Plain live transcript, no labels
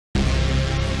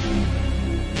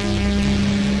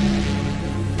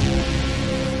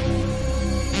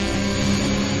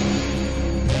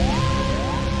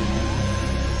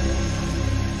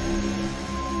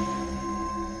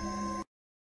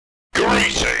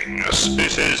Greetings,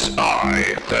 it is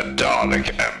I, the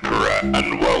Dalek Emperor,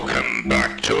 and welcome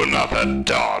back to another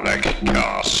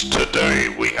Dalekcast. Today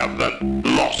we have a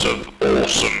lot of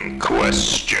awesome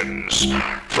questions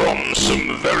from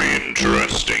some very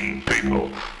interesting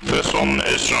people. First one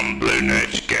is from Blue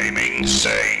Note Gaming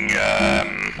saying,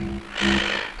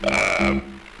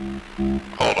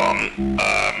 hold on,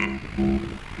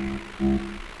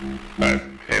 oh,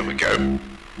 here we go.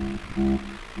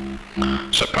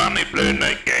 So apparently Blue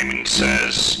Note Gaming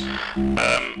says,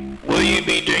 will you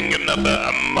be doing another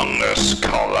Among Us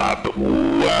collab?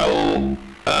 Well,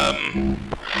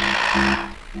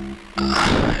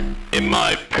 in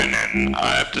my opinion,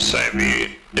 I have to say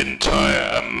the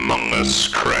entire Among Us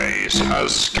craze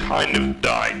has kind of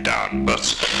died down,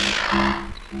 but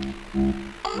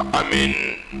I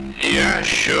mean, yeah,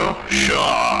 sure,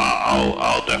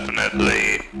 I'll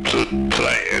definitely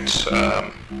play it,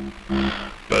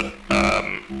 but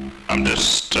I'm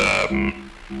just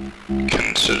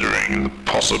considering the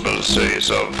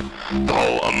possibilities of the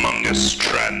whole Among Us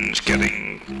trend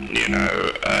getting,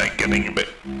 getting a bit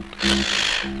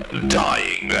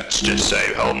dying. Let's just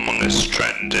say the whole Among Us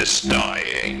trend is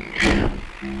dying.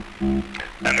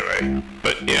 Anyway,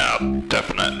 but yeah, I'll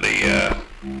definitely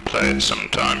play it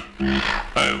sometime.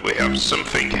 We have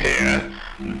something here.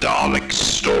 Dalek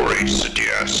story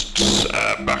suggests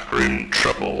backrooms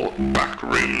trouble,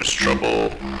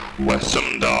 where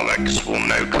some Daleks will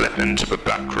no-clip into the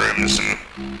backrooms and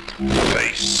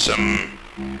face some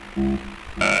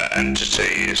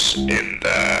entities in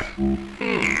there.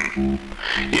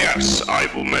 Yes, I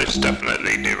will most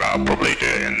definitely do that. I'll probably do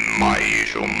it in my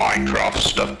usual Minecraft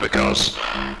stuff because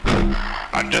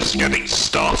I'm just getting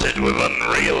started with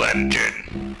Unreal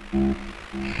Engine.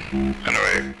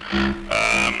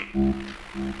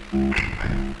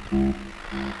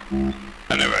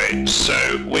 Anyway, so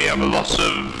we have a lot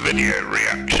of video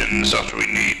reactions that we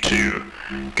need to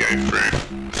go through,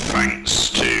 thanks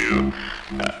to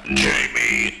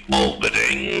Jamie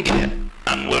Alberding.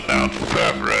 And without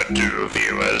further ado,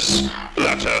 viewers,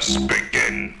 let us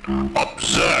begin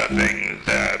observing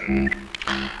then.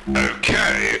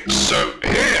 Okay, so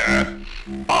here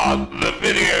are the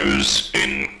videos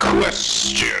in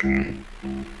question.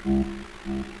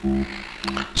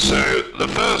 So the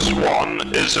first one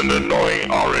is an annoying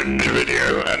orange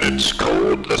video, and it's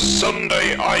called the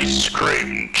Sunday Ice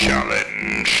Cream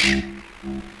Challenge.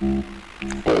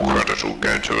 All credit will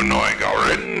go to Annoying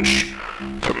Orange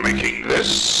for making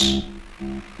this.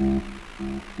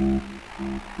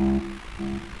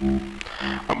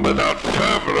 And without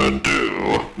further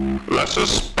ado, let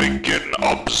us begin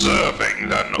observing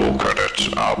then. All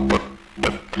credit, I'll put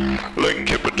the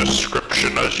link in the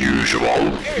description as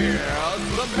usual. Here's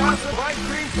the massive ice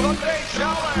cream Sunday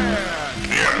challenge!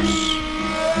 Yes.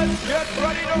 Let's get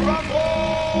ready to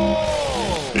rumble!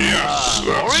 Yes,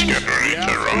 let's get ready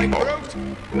to rumble.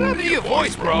 What to your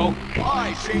voice, bro?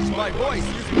 I changed my voice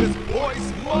using this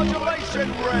voice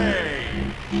modulation ray!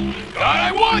 God,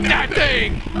 I want that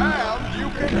thing! And you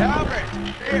can have it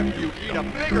if you eat a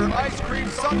bigger ice cream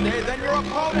sundae than your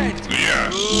opponent!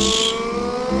 Yes.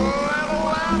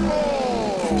 Little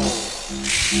Apple!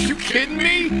 You kidding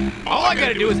me? All I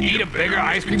gotta do is eat a bigger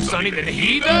ice cream sundae than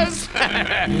he does?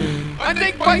 I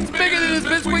think Pike's bigger than his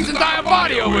Bisqueak's entire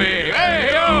body over here!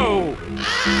 Hey, yo!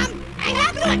 I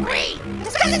have to agree.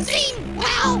 This doesn't seem,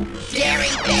 well,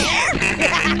 daring fair.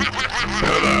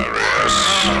 Hilarious.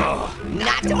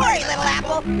 Not to worry, Little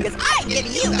Apple, because I'm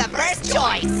giving you the first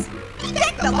choice.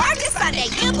 Pick the largest sundae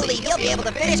you believe you'll be able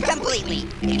to finish completely.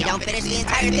 If you don't finish the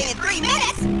entire thing in 3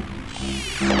 minutes.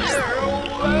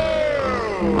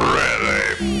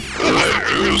 Really?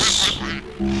 Hilarious.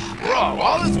 Bro,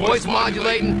 all this voice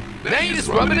modulating, then you just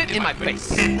rubbing it in my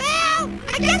face. Well,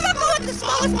 I guess I'll go with the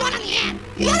smallest one on the end.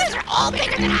 The others are all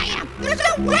bigger than I am. There's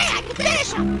no way I can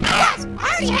finish them. Plus, I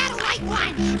already had a light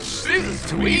one. This is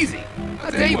too easy.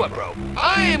 I'll tell you what, bro.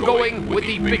 I am going with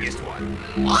the biggest one.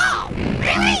 Oh,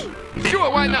 really? Sure,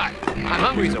 why not? I'm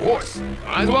hungry as a horse.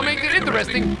 Might as well make it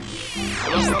interesting. The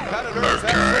competitors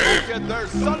have selected their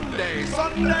Sunday!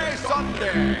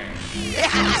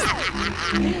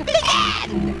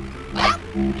 Begin! Well,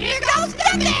 here goes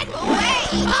nothing!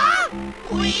 Wait! Huh?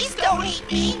 Please don't eat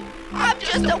me! I'm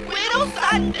just a little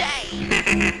sundae!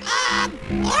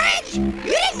 Orange, you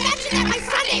didn't mention that my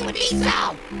sundae would be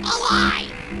so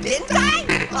alive, didn't I?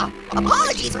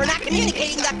 Apologies for not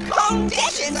communicating the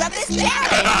conditions of this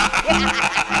challenge!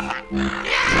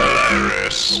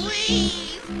 Hilarious.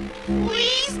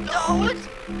 Please don't!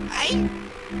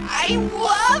 I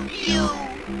love you!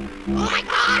 Oh my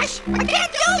gosh! I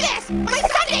can't do this! My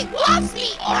Sunday loves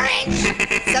me, Orange!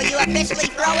 So you officially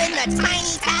throw in the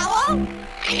tiny towel?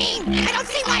 I mean, I don't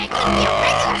see why it couldn't be a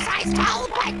regular-sized towel,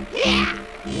 but yeah!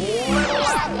 Little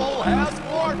Apple has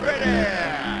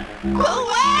forfeited!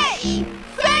 Hooray!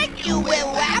 Thank you,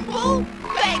 Little Apple!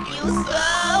 Thank you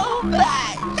so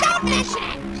much! Don't mention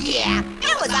it! Yeah,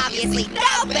 it was obviously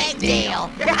no big deal!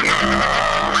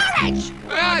 Orange!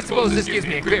 Well, I suppose this gives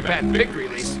me a clear path to victory,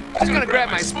 at least. Just gonna grab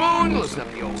my spoon, loosen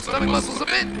up the old stomach muscles a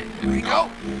bit, there we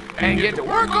go, and get to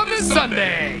work on this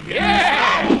Sunday!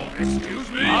 Yeah! Excuse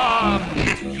me?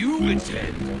 Do you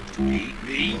intend to eat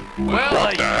me? Well,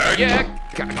 What the heck? yeah,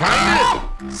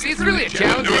 kinda. See, it's really a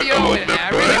challenge video, and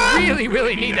I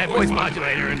really need that voice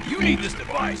modulator, and You need this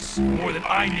device more than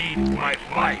I need my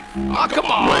life. oh, come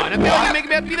on, I feel like you're making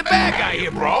me have to be the bad guy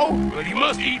here, bro. But you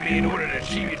must eat me in order to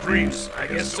achieve your dreams. I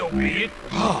guess so be it.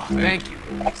 Oh, thank you.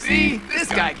 See, this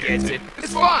guy gets it.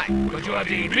 It's fine. But you'll have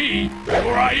to eat me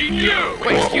before I eat you.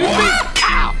 Wait, excuse me?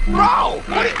 Ow, bro!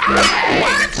 What?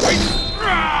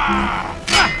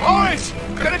 Orange,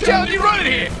 what kind of challenge you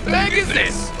running here? The heck is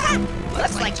this?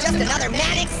 Looks like just another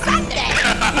manic Sunday!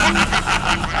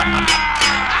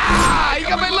 Ah, you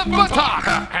got my left buttock.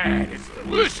 And it's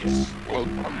delicious.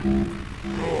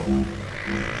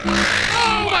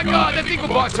 Oh my God, that Eagle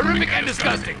Bar's terrific and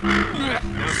disgusting.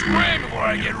 Now scram before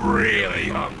I get really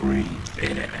hungry.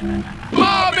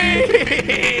 Mommy!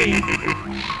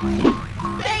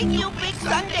 Thank you, Big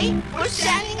Sunday, for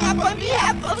standing up on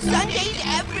behalf of Sundays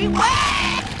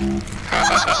everywhere!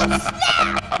 Oh,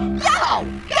 snap! No!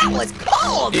 That was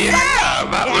cold! Yeah,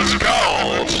 that was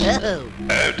gold. Oh.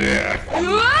 Oh dear.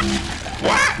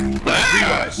 What?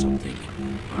 Realize something.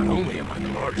 Not only am I the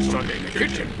largest Sunday in the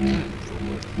kitchen,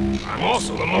 I'm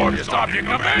also the largest object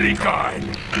of any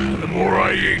kind. And the more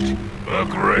I eat, the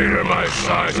greater my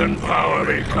size and power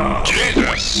become.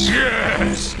 Jesus.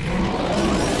 Yes!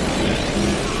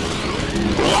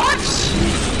 What?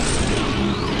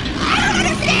 I don't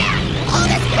understand! All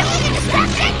this killing and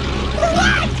destruction? For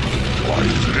what? Why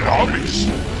isn't it obvious?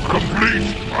 Complete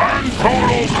and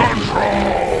total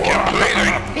control!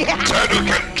 Total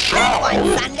That control.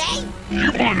 one, Sunday?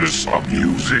 You find this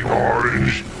amusing,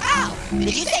 Orange? Oh,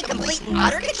 did you say complete and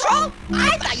utter control?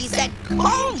 I thought you said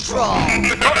control!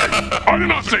 I did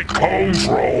not say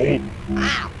control.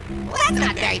 Wow, well that's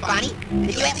not very funny.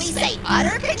 Did you at least say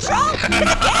utter control? Yeah,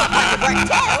 that would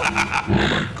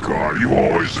work too! God, you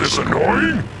always this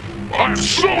annoying? I'm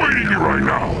so eating you right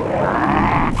now!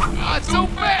 Not so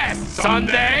fast,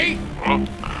 Sunday. What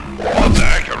the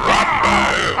heck?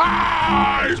 Rambo.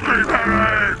 Ah, ice cream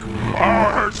headache! Oh,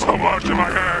 it hurts so much in my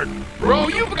head. Bro,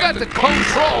 you forgot to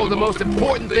control the most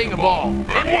important thing of all.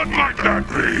 And what might that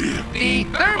be? The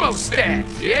thermostat.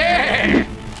 Yeah.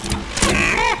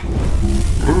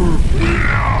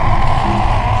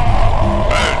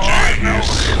 Oh, genius.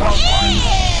 Ew!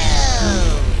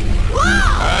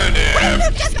 Whoa! dear.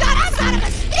 Grapefruit just got us out of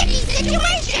a sticky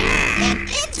situation! And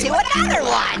into another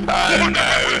one! Oh no,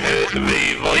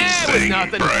 the voice Yeah, it was thing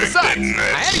nothing. broke, Besides, didn't I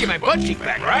had to it? get my butt cheek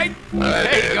back, right?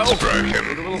 There you go. It's With a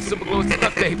broken. little simple glow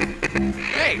duct tape.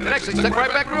 Hey, that actually stuck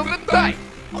right back real good and tight.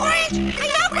 Orange, I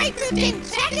know Grapefruit didn't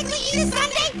technically eat a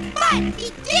sundae, but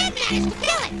he did manage to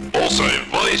kill it! Also,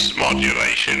 voice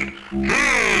modulation.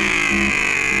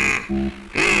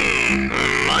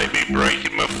 Might be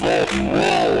breaking the fourth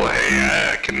wall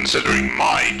here, considering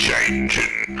my change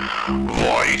in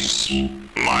voice.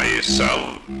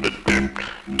 Myself.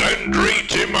 Don't read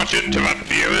too much into that,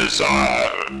 viewers.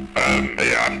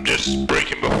 Yeah, I'm just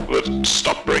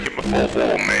stop breaking the fourth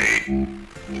wall, me.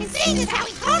 And seeing as how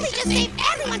he totally just saved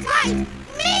everyone's life,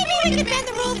 maybe we could bend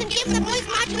the rules and give him the voice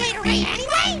modulator ray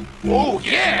anyway? Oh,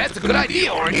 yeah, that's a good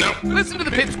idea, Orange. No. Listen to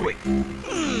the pipsqueak.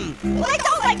 Well, I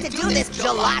don't like to do this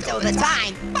gelato the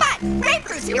time, but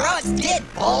Grapefruit's heroics did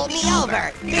pull me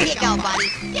over. Here you go, buddy.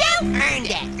 You earned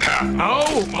it.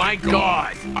 Oh, my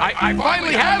God. I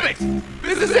finally have it.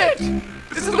 This is it.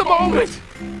 This is the moment.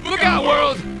 Look out,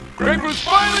 world. Grapefruit's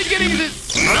finally getting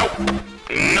this. Nope.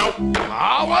 Nope.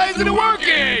 Ah, why isn't it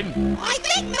working? I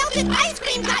think melted ice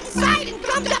cream got inside and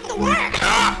gummed up the work.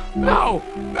 Ah! No,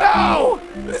 no.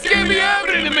 This can't be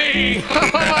happening to me.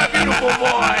 My beautiful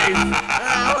voice.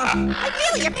 I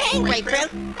feel your pain,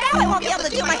 Grapefruit. Now I won't be able to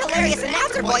do my hilarious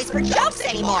announcer voice for jokes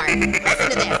anymore. Listen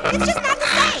to this. It's just not the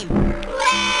same.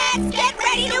 Let's get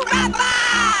ready to rumble!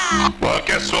 Well,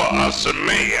 guess what? Us and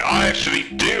me, I actually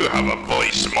do have a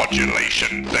voice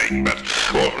modulation thing, but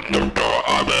well,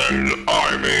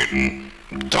 I mean,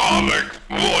 Dalek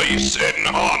voice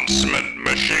enhancement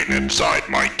machine inside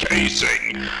my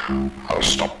casing. Oh,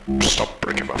 stop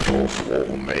breaking my fourth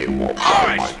wall, mate. What am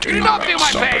I Alright, doing? you do not feel my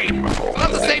Stop pain! breaking my fourth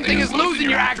That's the wall. same thing as losing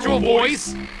your actual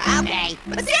voice! Okay,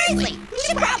 but seriously, we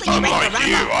should probably get ready Unlike to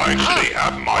you, rumble. I actually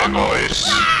have my voice.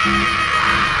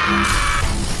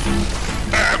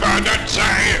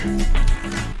 Emergency!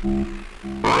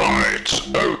 Right,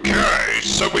 okay,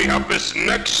 so we have this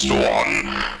next one,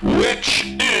 which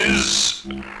is,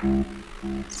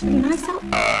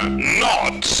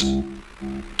 not to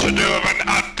do with an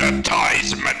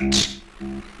advertisement.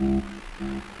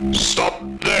 Stop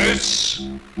this.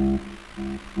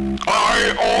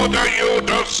 I order you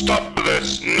to stop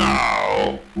this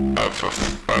now.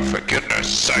 For goodness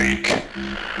sake.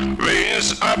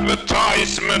 These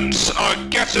advertisements are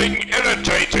getting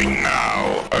irritating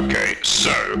now. Okay,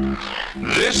 so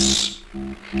this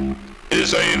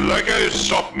is a Lego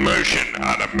stop motion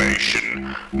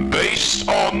animation based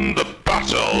on the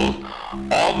Battle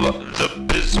of the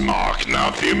Bismarck. Now,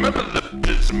 if you remember the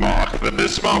Bismarck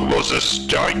was this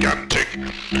gigantic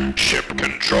ship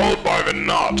controlled by the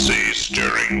Nazis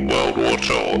during World War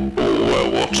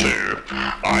II.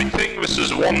 I think this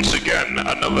is once again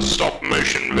another stop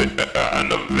motion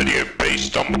another video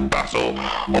based on the Battle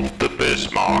of the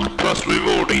Bismarck. Plus, we've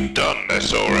already done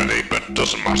this already, but it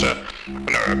doesn't matter.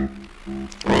 No.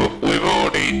 We've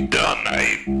already done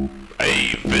a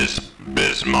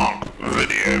Bismarck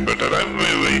video, but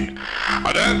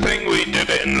I don't think we did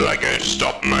it in Lego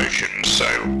stop motion, so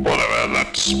whatever,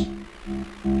 let's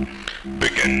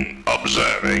begin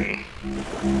observing.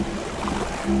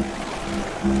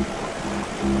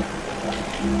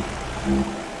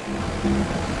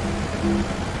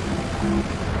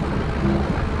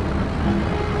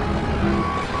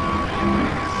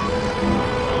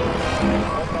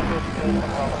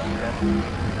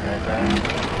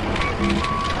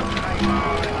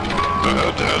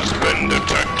 Bird has been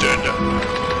detected,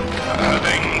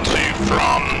 heading to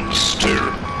France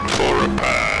for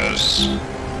repairs.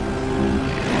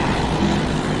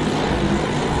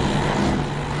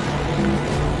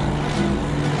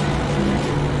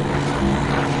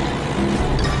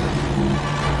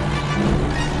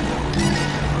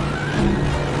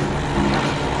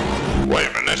 Wait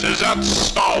a minute, is that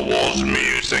Star Wars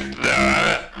music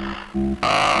there?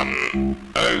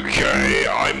 Okay,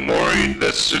 I'm worried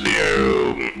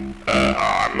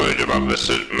I'm worried about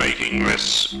making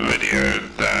this video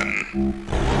then.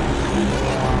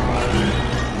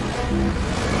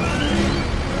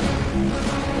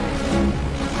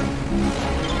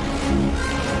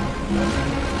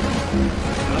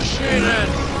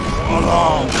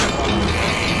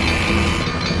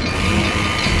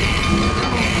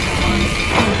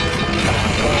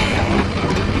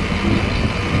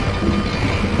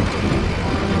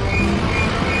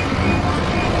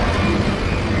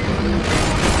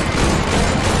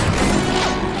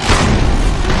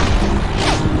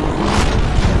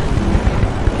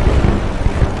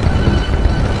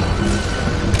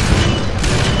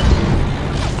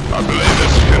 I believe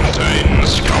this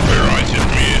contains copyrighted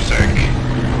music.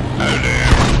 Oh dear.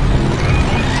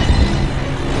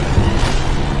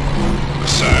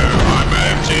 So I may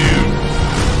have to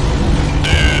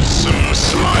do some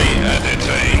slight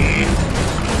editing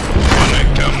when it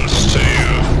comes to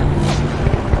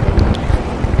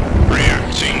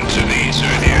reacting to these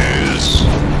videos.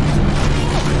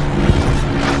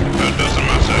 That doesn't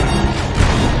matter.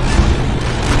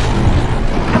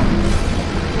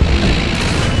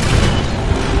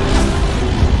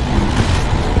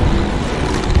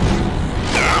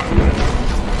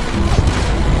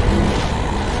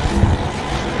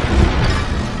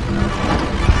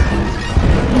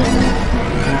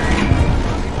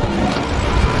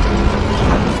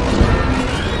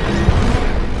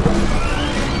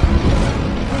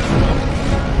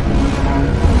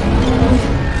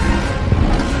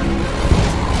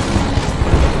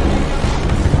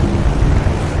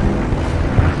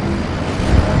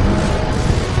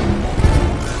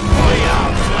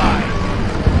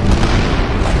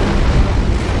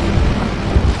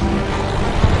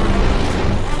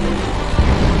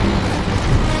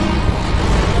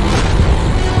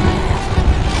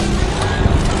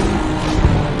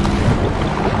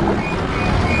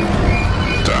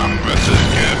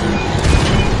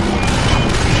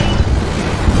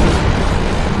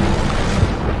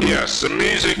 Yes, the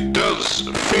music does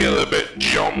feel a bit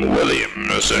John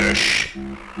Williams-ish,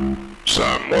 so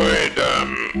I'm worried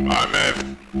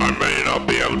I may not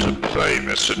be able to play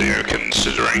this video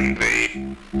considering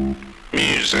the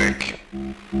music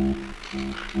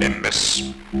in this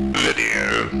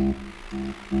video.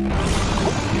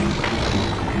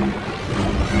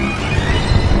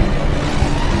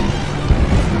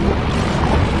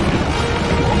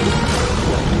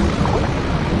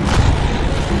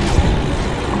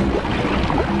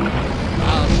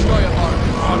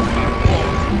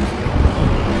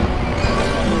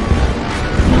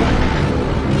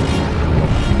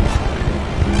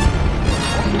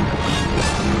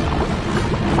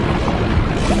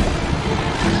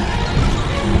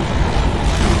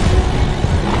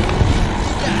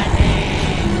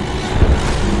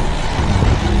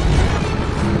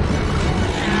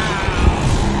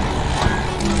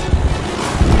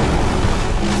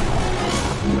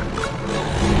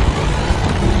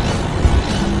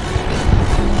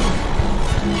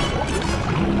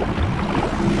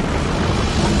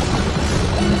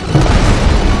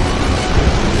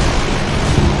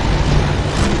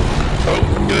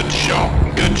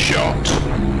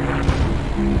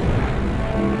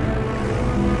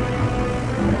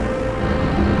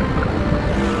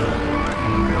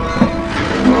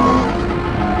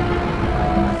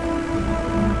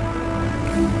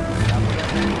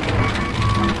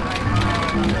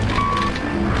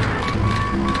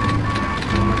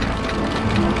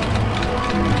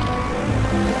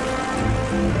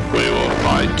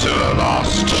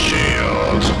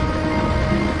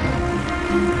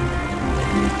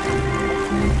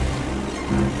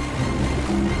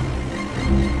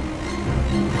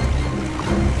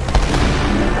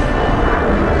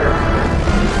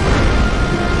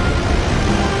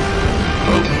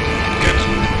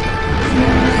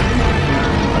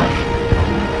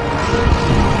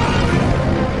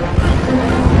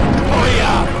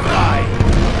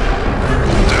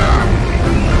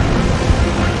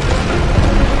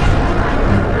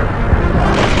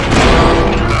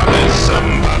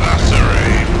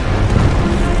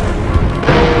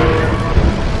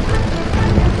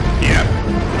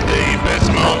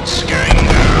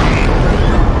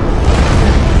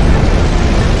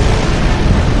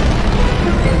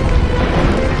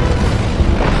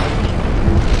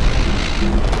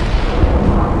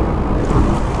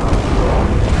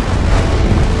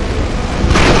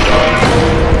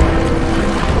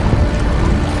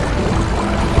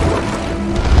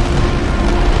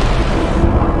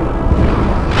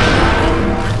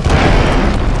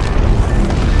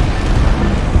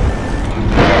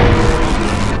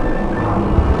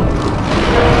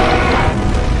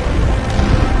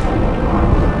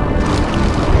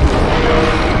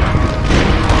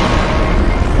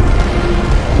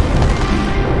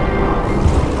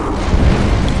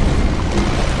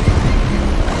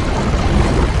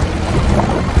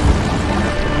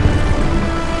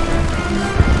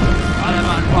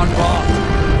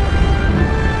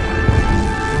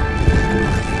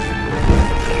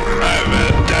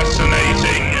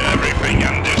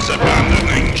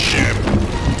 ship.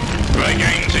 They're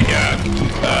going to get,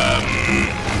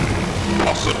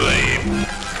 possibly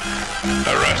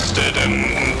arrested and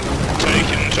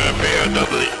taken to a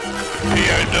POW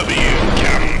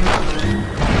camp.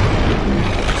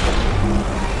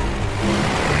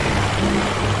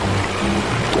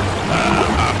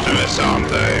 After this, aren't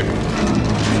they?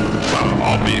 Well,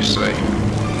 obviously.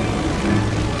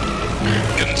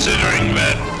 Considering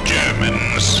that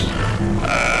Germans,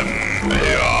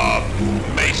 who are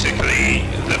basically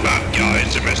the bad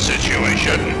guys in this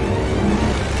situation.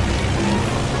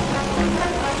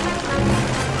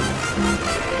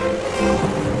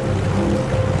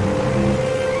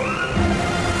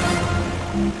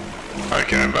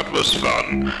 Okay, that was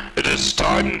fun. It is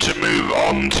time to move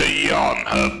on to Yarn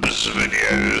Hub's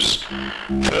videos.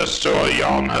 First to our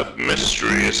Yarn Hub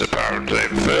mysteries, apparently.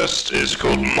 First is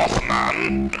called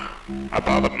Mothman,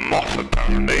 about a moth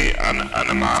apparently, and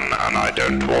a man, and I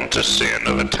don't want to see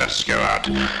another Tesco ad.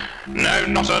 No,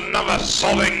 not another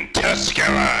sodding Tesco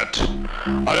ad!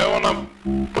 I don't want to...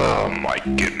 Oh my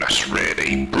goodness,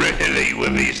 really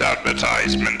with these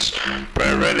advertisements.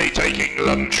 They're really taking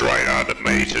lunch right out of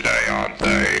me today, aren't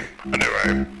they?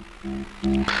 Anyway.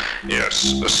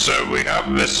 Yes, so we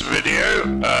have this video.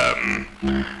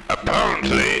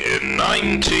 Apparently in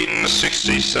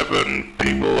 1967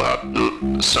 people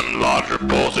had some large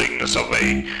reportings of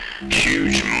a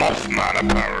huge Mothman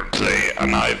apparently,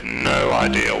 and I have no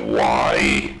idea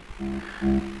why.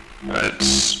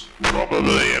 It's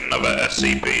probably another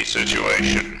SCP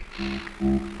situation.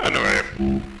 Anyway,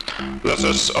 let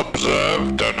us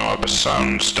observe. Don't know why the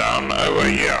sound's down. Oh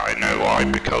yeah, I know why,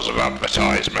 because of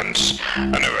advertisements.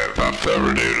 Anyway, without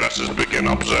further ado, let us begin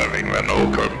observing then. Go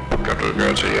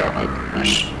to Yarn.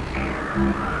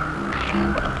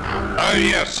 Oh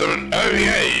yes,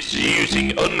 he's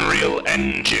using Unreal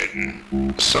Engine.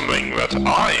 Something that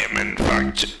I am in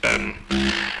fact,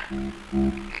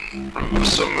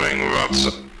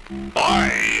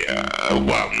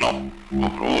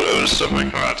 something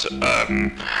that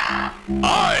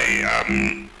I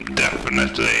am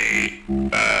definitely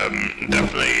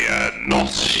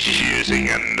not using,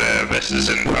 and this is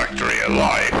in fact real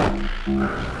life.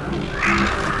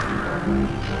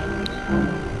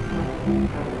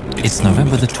 It's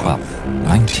November the 12th,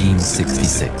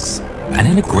 1966, and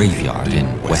in a graveyard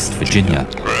in West Virginia,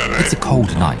 it's a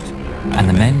cold night, and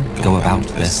the men go about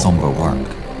their somber work.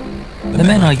 The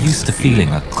men are used to feeling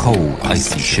a cold,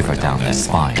 icy shiver down their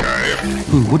spine.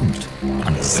 Who wouldn't,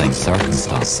 under the same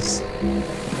circumstances?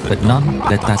 But none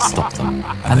let that stop them,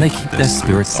 and they keep their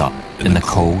spirits up in the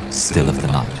cold still of the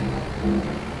night.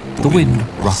 The wind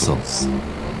rustles.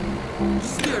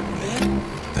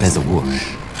 There's a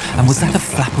whoosh. And was that a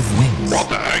flap of wings? What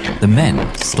the heck? The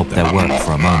men stop their work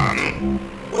for a moment.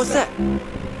 What's that?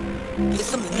 There's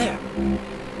something there.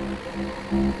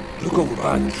 Look over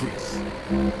by the trees.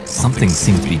 Something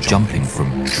seems to be jumping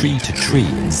from tree to tree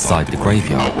inside the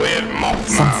graveyard. A weird Mothman.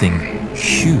 Something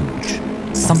huge.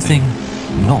 Something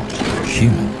not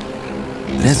human.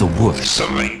 There's a whoosh.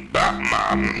 Something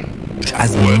Batman.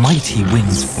 As the mighty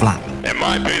wings flap. In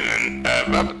my opinion,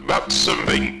 that's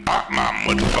something Batman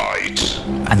would fight.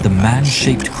 And the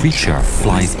man-shaped creature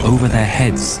flies over their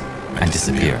heads and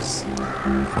disappears.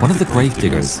 One of the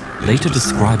gravediggers later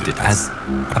described it as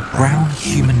a brown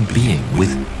human being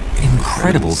with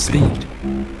incredible speed.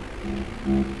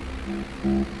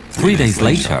 3 days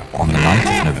later, on the night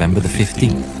of November the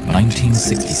 15th,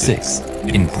 1966,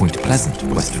 in Point Pleasant,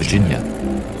 West Virginia,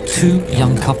 two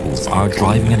young couples are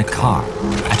driving in a car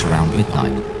at around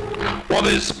midnight. What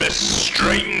is this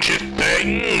Stranger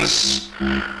Things?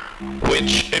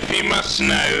 Which, if you must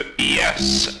know,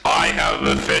 yes, I have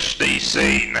officially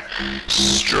seen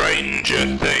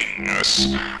Stranger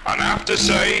Things. And I have to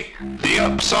say, the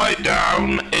Upside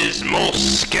Down is more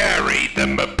scary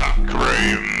than the back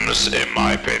rooms, in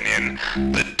my opinion.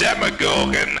 The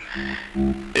Demogorgon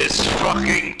is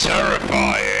fucking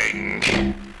terrifying.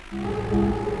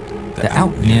 They're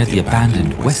out near the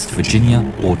abandoned West Virginia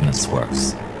Ordnance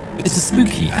Works. It's a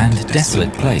spooky and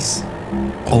desolate place.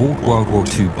 Old World War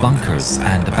II bunkers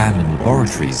and abandoned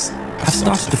laboratories have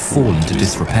started to fall into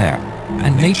disrepair,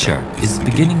 and nature is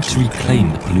beginning to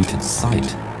reclaim the polluted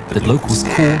site that locals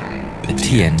call the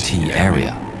TNT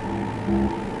area.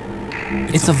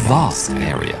 It's a vast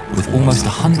area with almost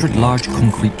 100 large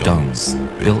concrete domes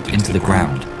built into the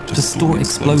ground to store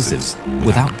explosives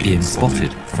without being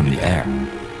spotted from the air.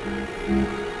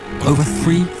 Over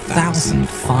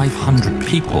 3,500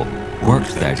 people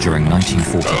worked there during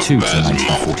 1942 to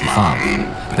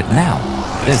 1945, but now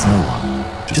there's no one,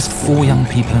 just 4 young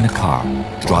people in a car,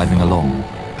 driving along,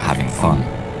 having fun.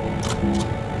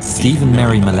 Steve and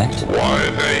Mary Millette, Why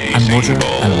are they and eating Roger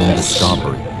and Linda balls?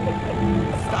 Scarberry.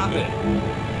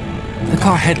 The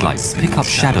car headlights pick up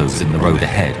shadows in the road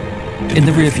ahead. In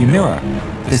the rearview mirror,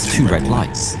 there's 2 red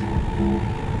lights.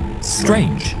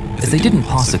 Strange, as they didn't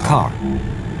pass a car.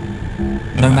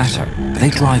 No matter, they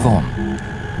drive on.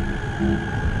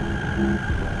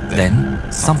 Then,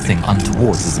 something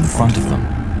untoward is in front of them.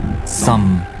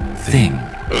 Something.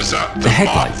 Was that The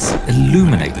headlights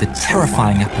illuminate the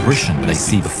terrifying apparition they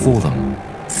see before them.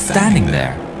 Standing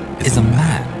there is a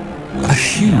man. A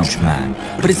huge man.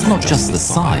 But it's not just the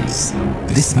size.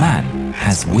 This man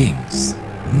has wings.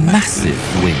 Massive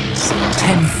wings.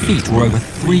 10 feet or over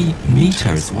 3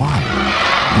 meters wide.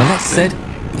 Millette said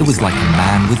it was like a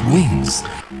man with wings.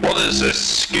 What is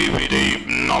this Scooby-Doo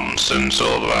nonsense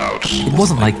all about? It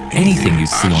wasn't like anything you'd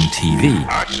see on TV.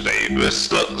 Actually,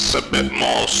 this looks a bit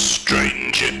more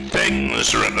Stranger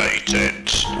Things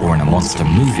related. Or in a monster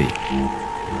movie.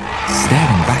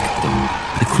 Staring back at them,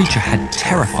 the creature had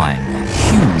terrifying,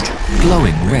 huge,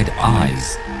 glowing red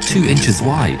eyes, 2 inches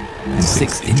wide and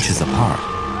 6 inches apart.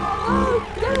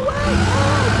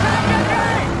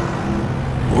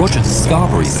 Roger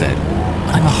Scarberry said,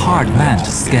 "I'm a hard man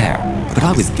to scare, but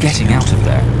I was getting out of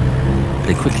there."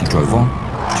 They quickly drove on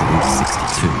to Route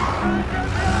 62.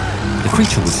 The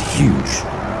creature was huge,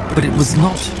 but it was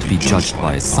not to be judged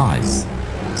by its size.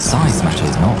 Size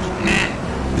matters not.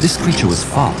 This creature was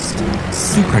fast,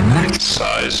 supernaturally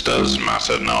Size does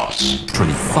matter not.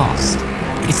 fast.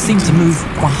 It seemed to move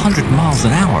 100 miles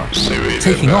an hour.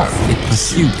 Taking off, it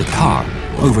pursued the car,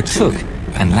 overtook,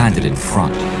 and landed in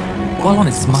front. While on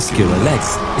its muscular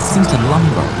legs, it seemed to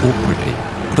lumber awkwardly,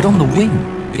 but on the wing,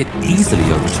 it easily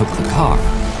overtook the car.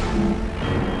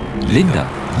 Linda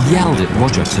yelled at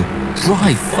Roger to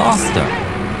drive faster,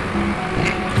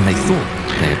 and they thought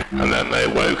they had And then they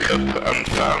woke up and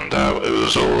found out it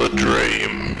was all a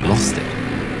dream. lost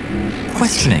it,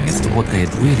 questioning as to what they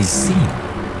had really seen.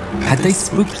 Had they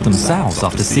spooked themselves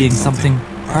after seeing something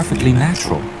perfectly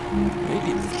natural?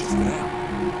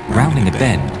 Rounding a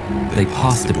bend, they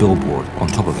passed a billboard on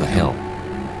top of the hill.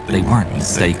 They weren't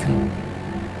mistaken.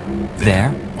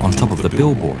 There, on top of the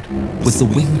billboard, was the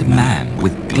winged man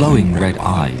with glowing red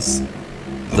eyes.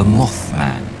 The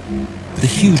Mothman. The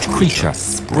huge creature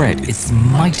spread its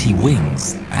mighty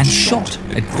wings and shot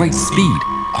at great speed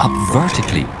up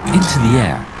vertically into the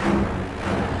air.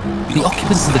 The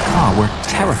occupants of the car were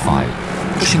terrified,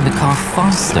 pushing the car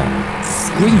faster,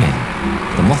 screaming.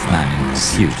 The Mothman in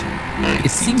pursuit.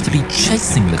 It seemed to be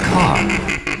chasing the car.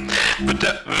 The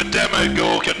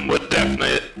Demogorgon would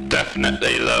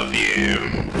definitely love you.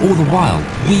 All the while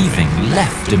weaving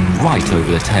left and right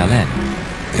over the tail end.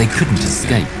 They couldn't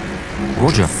escape.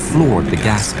 Roger floored the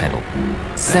gas pedal.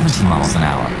 70 miles an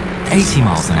hour, 80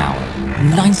 miles an hour,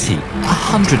 90,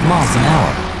 100 miles an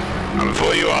hour. And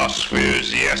before you ask,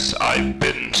 viewers, yes, I've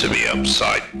been to the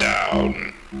Upside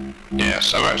Down.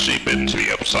 Yes, I've actually been to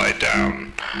the Upside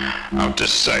Down. I have to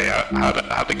say, I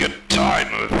had a good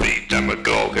time with the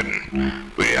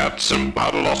Demogorgon. We had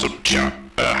a lot of chat.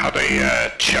 Had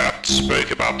a chat,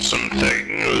 spoke about some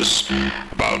things,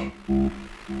 about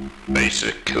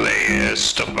basically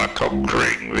stuff about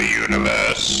conquering the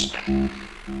universe.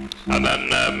 And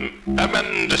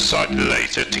then decided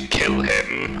later to kill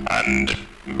him and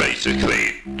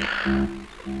basically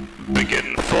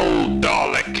begin full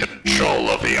Dalek control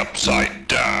of the Upside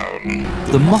Down.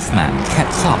 The Mothman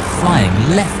kept up, flying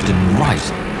left and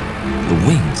right. The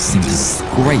wings seemed to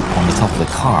scrape on the top of the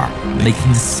car,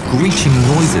 making screeching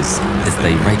noises as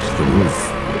they raked the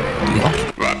roof.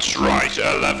 That's right,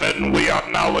 11. We are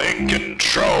now in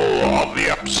control of the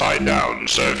Upside Down,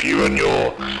 so if you and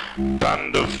your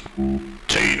band of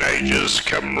teenagers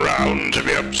come round to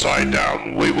the Upside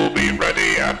Down, we will be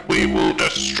ready and we will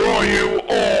destroy you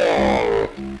all.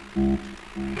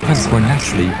 Others were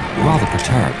naturally rather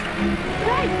perturbed.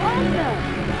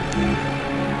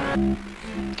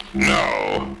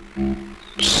 No.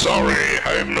 Sorry,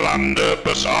 Homelander,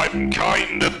 but I'm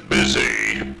kinda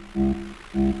busy.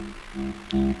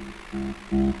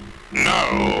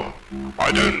 No,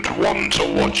 I don't want to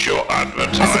watch your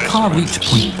advertisement. As the car reached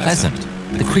Point Pleasant,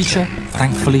 the creature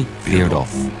thankfully veered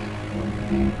off.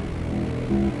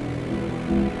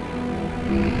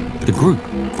 The group,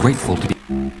 grateful to be...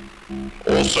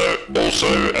 Also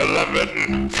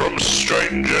 11 from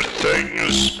Stranger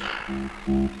Things.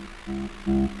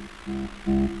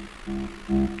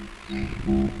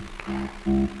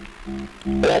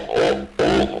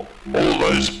 All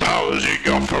those powers you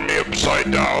got from the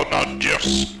Upside Down are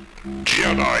just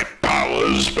Jedi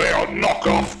powers. They are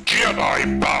knockoff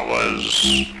Jedi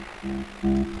powers.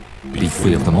 Be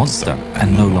free of the monster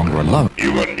and no longer alone.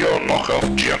 You and your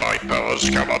knockoff Jedi powers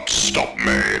cannot stop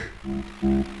me.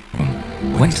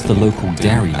 Went to the local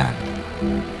dairyland.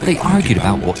 They argued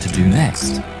about what to do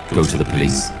next. Go to the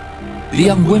police. The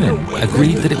young women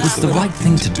agreed that it was the right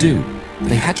thing to do.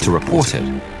 They had to report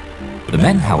it. The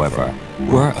men, however,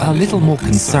 were a little more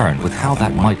concerned with how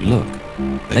that might look.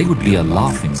 They would be a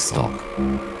laughingstock.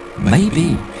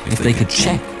 Maybe if they could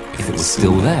check if it was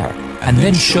still there and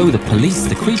then show the police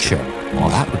the creature, well,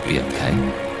 that would be okay.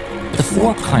 The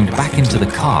four climbed back into the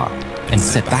car and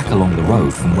set back along the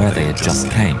road from where they had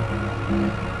just came.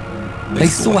 They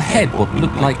saw ahead what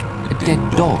looked like a dead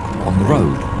dog on the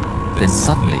road. Then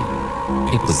suddenly,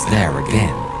 it was there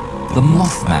again. The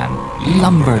Mothman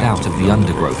lumbered out of the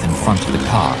undergrowth in front of the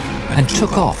car and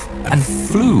took off and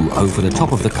flew over the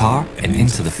top of the car and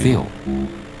into the field.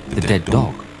 The dead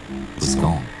dog was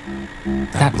gone.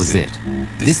 That was it.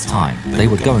 This time, they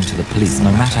were going to the police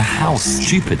no matter how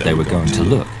stupid they were going to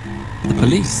look. The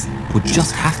police would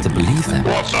just have to believe them.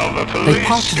 What are the police They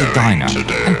parked at a going diner to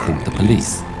do? and called the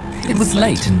police. It was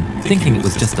late, and thinking it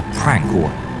was just a prank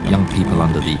or young people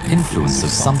under the influence of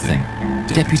something,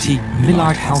 Deputy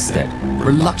Millard Halstead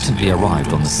reluctantly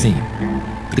arrived on the scene.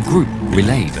 The group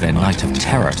relayed their night of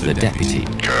terror to the deputy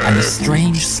and the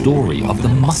strange story of the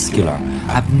muscular,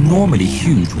 abnormally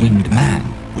huge winged man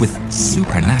with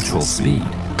supernatural speed.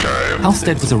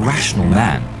 Halstead was a rational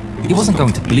man. He wasn't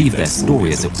going to believe their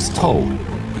story as it was told,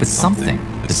 but something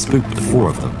had spooked the four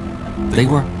of them. They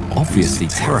were obviously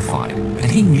terrified, and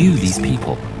he knew these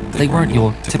people. They weren't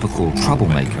your typical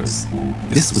troublemakers.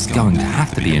 This was going to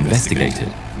have to be investigated.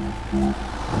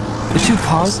 The two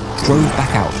cars drove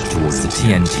back out towards the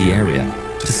TNT area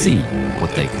to see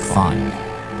what they could find.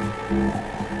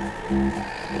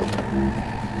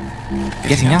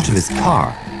 Getting out of his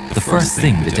car, the first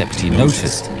thing the deputy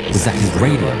noticed was that his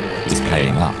radio was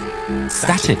playing up.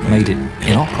 Static made it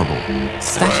inoperable.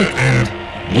 Static and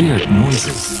weird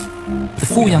noises. The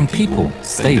four young people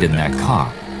stayed in their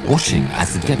car, watching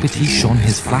as the deputy shone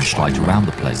his flashlight around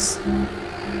the place.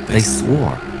 They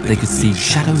swore they could see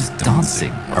shadows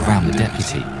dancing around the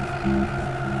deputy.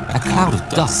 A cloud of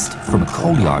dust from a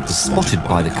coal yard was spotted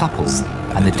by the couples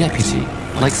and the deputy,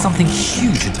 like something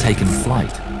huge had taken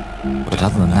flight. But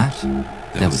other than that,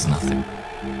 there was nothing.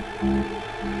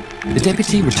 The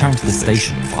deputy returned to the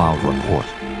station and filed a report.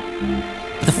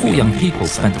 The four young people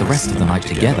spent the rest of the night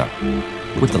together,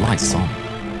 with the lights on.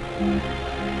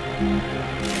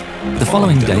 The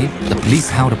following day, the police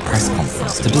held a press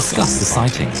conference to discuss the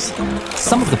sightings.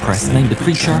 Some of the press named the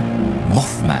creature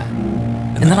Mothman.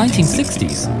 In the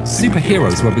 1960s,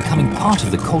 superheroes were becoming part of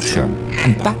the culture,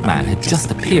 and Batman had just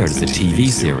appeared as a TV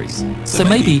series. So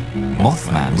maybe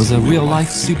Mothman was a real-life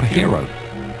superhero.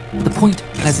 The Point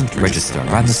Pleasant Register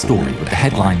ran the story with the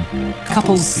headline,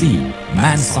 "Couples see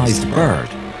man-sized bird,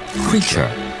 creature,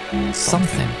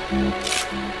 something."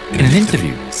 In an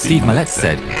interview, Steve Mallette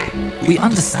said, "We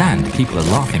understand people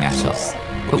are laughing at us,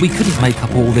 but we couldn't make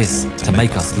up all this to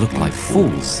make us look like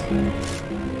fools."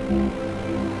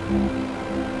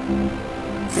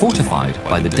 Fortified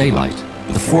by the daylight,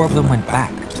 the four of them went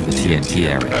back to the TNT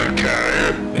area.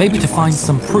 Maybe to find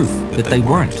some proof that they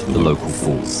weren't the local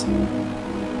fools.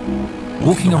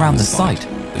 Walking around the site,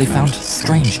 they found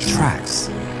strange tracks.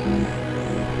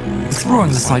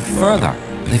 Exploring the site further,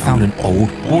 they found an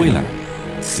old boiler.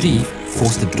 Steve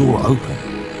forced the door open.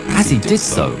 As he did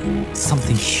so,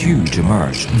 something huge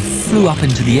emerged and flew up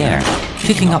into the air,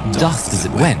 kicking up dust as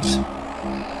it went.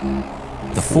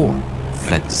 The four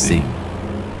fled the scene.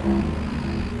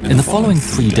 In the following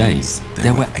 3 days,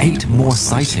 there were 8 more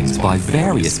sightings by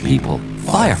various people.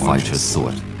 Firefighters saw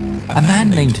it. A man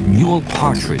named Newell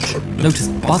Partridge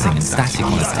noticed buzzing and static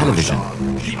on his television.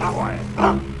 Keep quiet.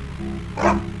 All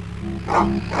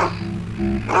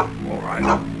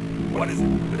right. What is it?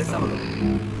 Let's have a look.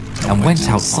 And went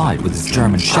outside with his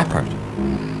German Shepherd.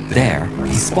 There,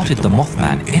 he spotted the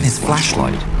Mothman in his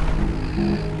flashlight.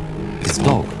 His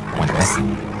dog went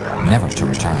missing, never to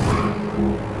return.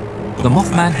 The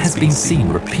Mothman has been seen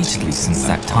repeatedly since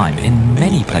that time in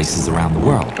many places around the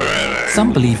world.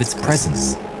 Some believe its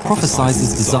presence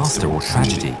prophesizes disaster or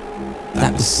tragedy.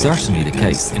 That was certainly the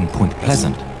case in Point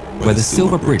Pleasant, where the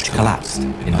Silver Bridge collapsed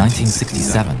in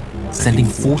 1967, sending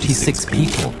 46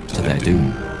 people to their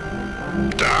doom.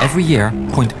 Every year,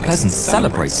 Point Pleasant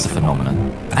celebrates the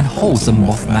phenomenon and holds a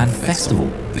Mothman festival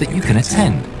that you can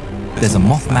attend. There's a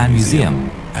Mothman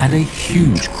museum and a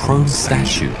huge chrome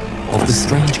statue of the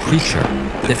strange creature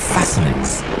that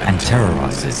fascinates and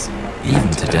terrorizes even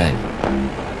today.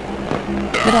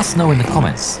 Let us know in the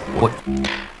comments what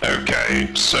Okay,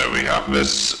 so we have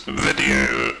this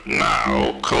video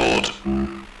now called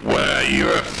Where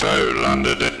UFO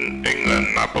Landed in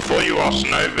England. Now before you ask,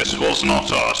 no, this was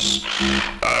not us.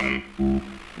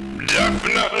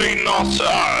 Definitely not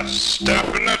us.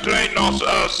 Definitely not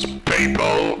us,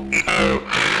 people. No,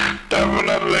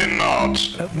 definitely not.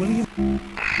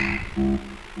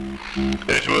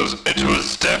 It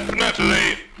was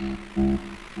definitely...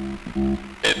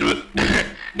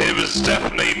 It was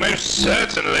definitely, most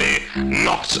certainly,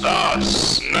 not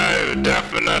us. No,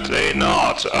 definitely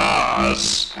not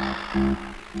us.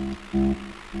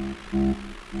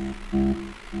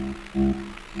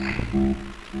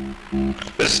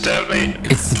 This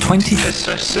It's the 20th.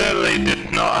 This certainly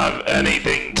did not have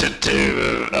anything to do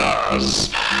with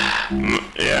us.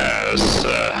 Yes,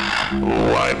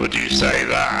 why would you say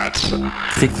that?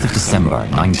 6th of December,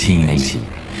 1980.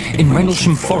 In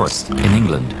Rendlesham Forest, in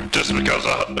England. Just because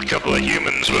a couple of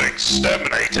humans were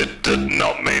exterminated did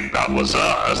not mean that was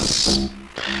us.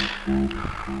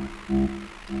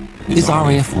 Is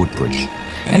RAF Woodbridge,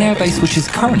 an airbase which is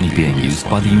currently being used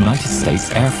by the United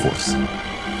States Air Force.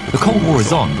 The Cold War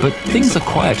is on, but things are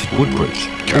quiet at Woodbridge,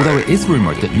 although it is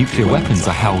rumoured that nuclear weapons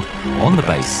are held on the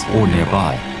base or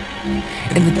nearby.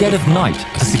 In the dead of night,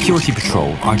 a security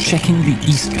patrol are checking the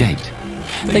east gate.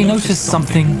 They notice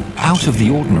something out of the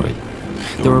ordinary.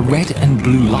 There are red and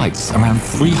blue lights around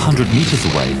 300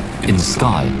 meters away in the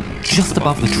sky, just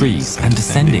above the trees and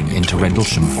descending into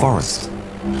Rendlesham Forest.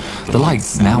 The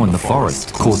lights now in the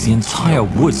forest cause the entire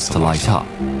woods to light up.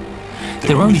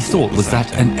 Their only thought was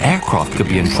that an aircraft could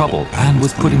be in trouble and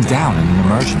was putting down in an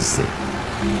emergency.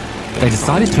 They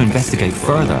decided to investigate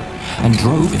further and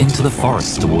drove into the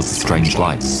forest towards the strange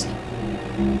lights.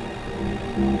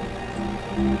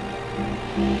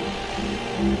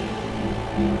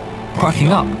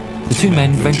 Parking up, the two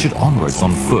men ventured onwards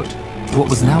on foot to what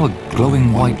was now a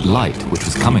glowing white light which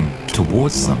was coming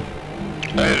towards them.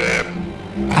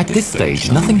 At this stage,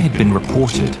 nothing had been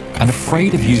reported, and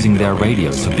afraid of using their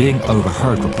radios for being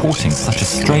overheard reporting such a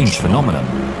strange phenomenon,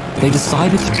 they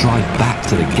decided to drive back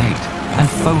to the gate and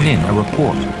phone in a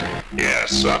report.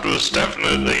 Yes, that was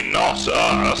definitely not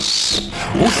us.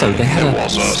 Also, they had a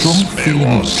strong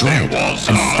feeling of dread, and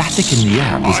static in the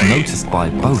air was noticed by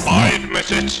both men. I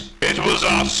admit it, it was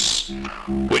us.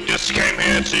 We just came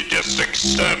here to just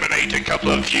exterminate a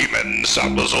couple of humans,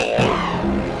 that was all.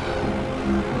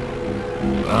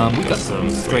 We've got some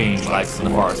strange lights in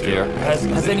the forest here.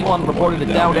 Has anyone reported a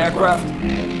downed aircraft?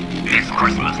 This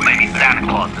Christmas, maybe Santa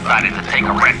Claus decided to take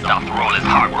a rest after all his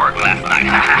hard work last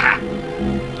night.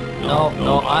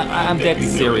 No, I'm deadly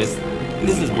serious.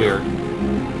 This is weird.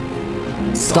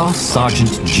 Staff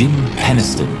Sergeant Jim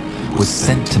Peniston was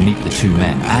sent to meet the two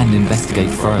men and investigate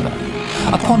further.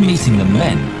 Upon meeting the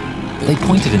men, they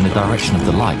pointed in the direction of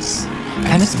the lights.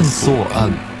 Peniston saw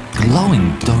a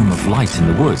glowing dome of light in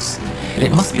the woods.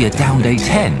 It must be a downed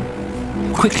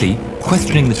A-10. Quickly,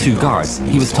 questioning the two guards,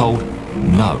 he was told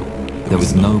no, there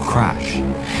was no crash,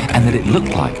 and that it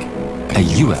looked like a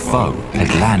UFO had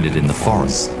landed in the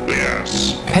forest.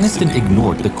 Yes. Peniston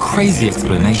ignored the crazy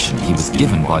explanation he was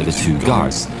given by the two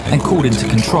guards and called into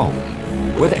control.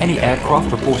 Were there any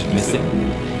aircraft reported missing?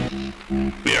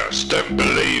 Yes, don't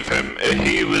believe him.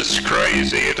 He was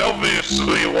crazy. It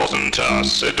obviously wasn't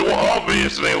us. It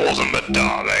obviously wasn't the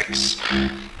Daleks.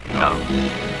 No.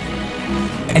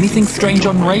 Anything strange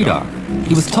on radar?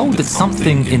 He was told that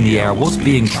something in the air was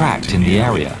being tracked in the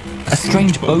area. A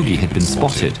strange bogey had been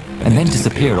spotted and then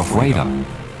disappeared off radar.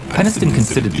 Peniston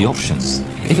considered the options.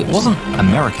 If it wasn't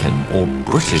American or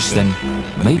British, then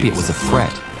maybe it was a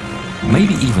threat.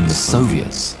 Maybe even the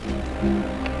Soviets.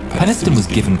 Peniston was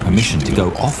given permission to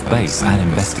go off base and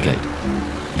investigate.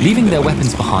 Leaving their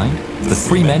weapons behind, the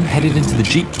three men headed into the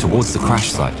jeep towards the crash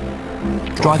site.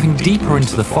 Driving deeper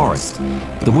into the forest,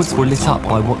 the woods were lit up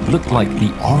by what looked like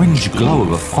the orange glow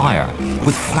of a fire,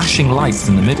 with flashing lights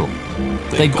in the middle.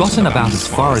 They'd gotten about as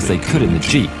far as they could in the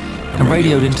jeep, and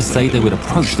radioed in to say they would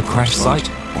approach the crash site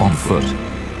on foot.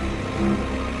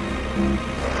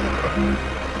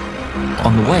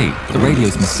 On the way, the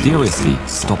radios mysteriously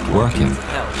stopped working.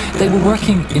 They were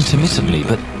working intermittently,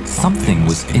 but something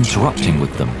was interrupting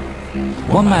with them.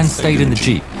 One man stayed in the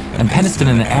jeep, and Peniston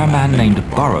and an airman named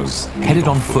Burrows headed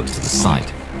on foot to the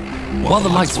site. While the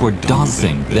lights were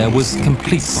dancing, there was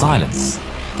complete silence.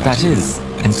 That is,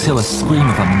 until a scream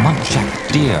of a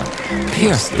muntjac deer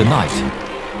pierced the night.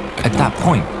 At that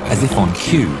point, as if on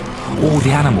cue, all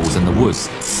the animals in the woods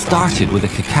started with a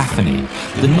cacophony.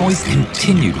 The noise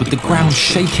continued with the ground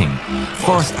shaking,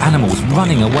 forest animals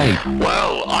running away.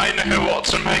 Well, I know what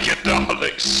to make a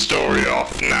Dalek story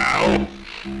of now.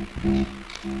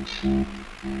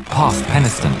 past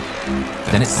Peniston.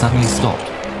 Then it suddenly stopped,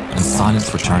 and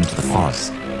silence returned to the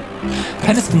forest.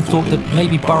 Peniston thought that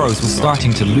maybe Burrows was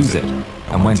starting to lose it,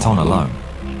 and went on alone.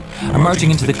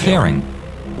 Emerging into the clearing,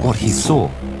 what he saw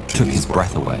took his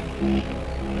breath away.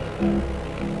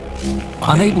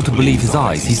 Unable to believe his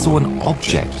eyes, he saw an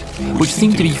object which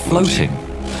seemed to be floating.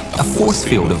 A force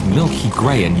field of milky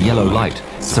grey and yellow light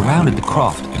surrounded the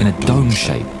craft in a dome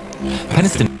shape.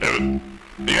 Peniston...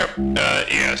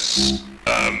 Yes.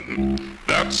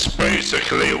 That's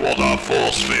basically what our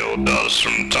force field does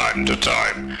from time to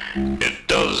time. It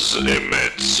does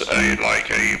emit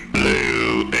a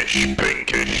bluish,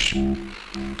 pinkish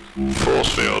force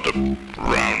field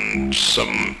around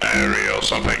some area or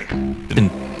something.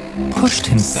 Pushed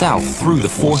himself through the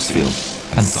force field,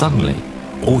 and suddenly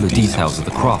all the details of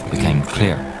the craft became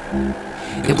clear.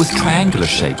 It was triangular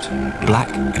shaped, black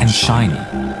and shiny.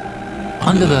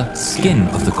 Under the skin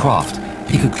of the craft,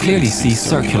 he could clearly see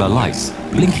circular lights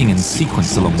blinking in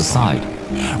sequence along the side.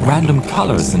 Random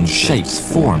colors and shapes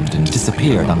formed and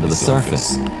disappeared under the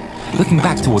surface. Looking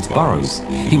back towards Burrows,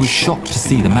 he was shocked to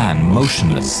see the man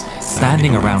motionless,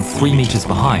 standing around 3 meters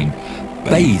behind,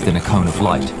 bathed in a cone of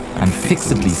light and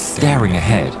fixedly staring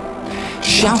ahead.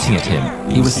 Shouting at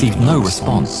him, he received no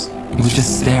response. He was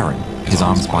just staring, his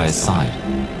arms by his side.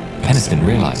 Peniston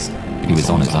realized he was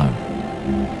on his own.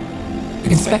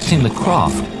 Inspecting the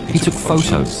craft, he took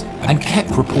photos and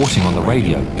kept reporting on the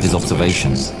radio his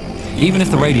observations. Even if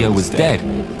the radio was dead,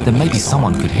 then maybe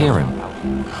someone could hear him.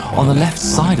 On the left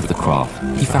side of the craft,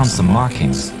 he found some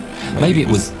markings. Maybe it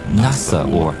was NASA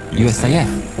or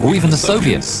USAF, or even the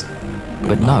Soviets.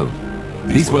 But no,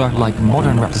 these were like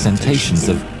modern representations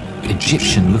of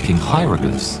Egyptian-looking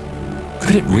hieroglyphs.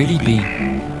 Could it really be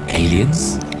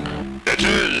aliens? It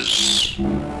is.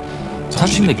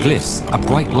 Touching the glyphs, a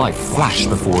bright light flashed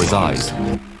before his eyes.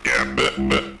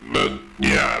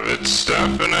 Yeah, it's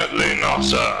definitely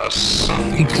not us.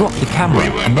 He dropped the camera,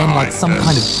 and then like some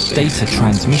kind of data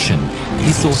transmission,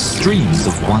 he saw streams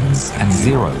of ones and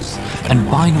zeros, and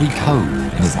binary code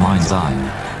in his mind's eye.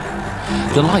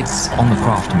 The lights on the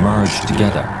craft merged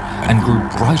together, and grew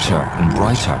brighter and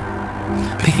brighter.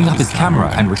 Picking up his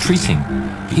camera and retreating,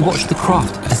 he watched the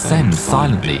craft ascend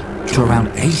silently to around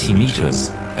 80 meters,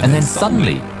 and then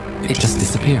suddenly, it just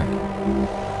disappeared.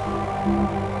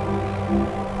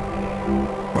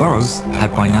 Burrows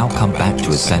had by now come back to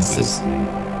his senses.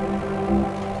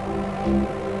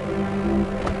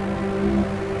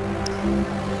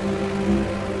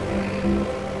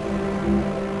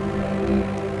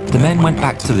 The men went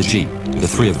back to the Jeep, the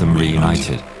three of them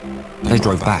reunited. They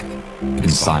drove back in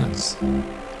silence.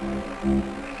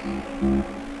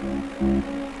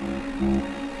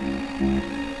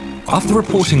 After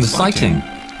reporting the sighting,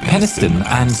 Peniston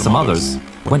and some others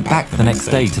went back the next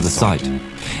day to the site.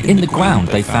 In the ground,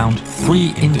 they found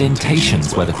 3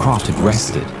 indentations where the craft had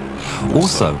rested.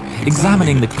 Also,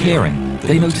 examining the clearing,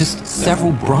 they noticed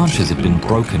several branches had been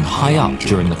broken high up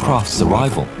during the craft's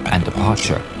arrival and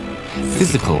departure.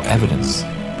 Physical evidence.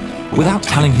 Without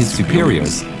telling his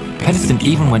superiors, Peniston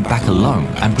even went back alone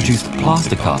and produced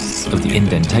plaster casts of the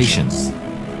indentations.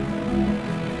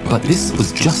 But this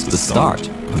was just the start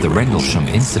of the Rendlesham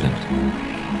incident.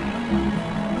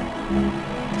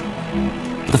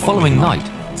 The following night,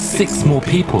 6 more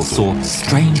people saw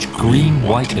strange green,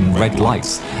 white and red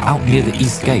lights out near the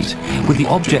east gate, with the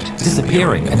object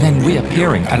disappearing and then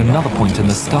reappearing at another point in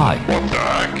the sky. What the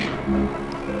heck?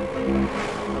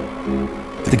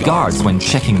 The guards, when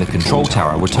checking the control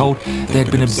tower, were told they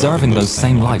had been observing those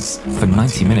same lights for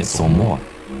 90 minutes or more.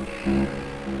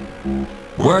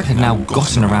 Word had now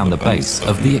gotten around the base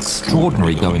of the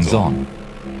extraordinary goings-on.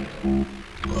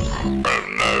 Oh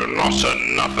no, not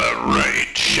another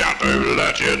Raid Shadow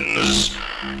Legends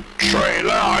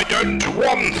trailer. I don't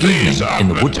want these in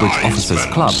the Woodbridge Officers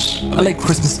Club, a late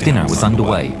Christmas dinner was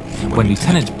underway when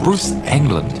Lieutenant Bruce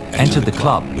England entered the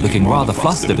club looking rather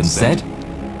flustered and said,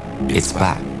 "It's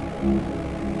back."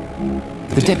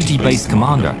 The deputy base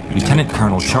commander, Lieutenant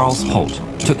Colonel Charles Holt,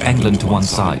 took England to one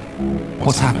side.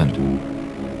 "What's happened?"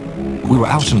 "We were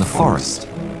out in the forest.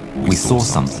 We saw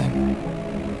something."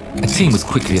 A team was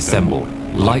quickly assembled.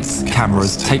 Lights,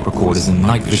 cameras, tape recorders and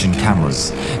night vision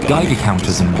cameras, Geiger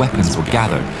counters and weapons were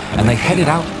gathered, and they headed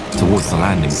out towards the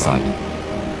landing site.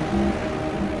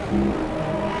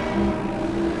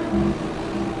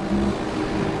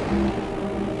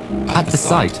 At the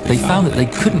site, they found that they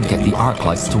couldn't get the arc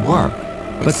lights to work,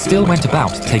 but still went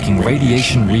about taking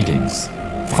radiation readings,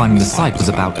 finding the site was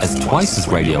about twice as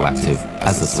radioactive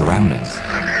as the surroundings.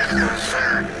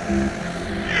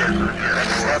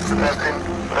 That's the best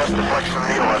deflection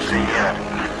deal I've seen yet.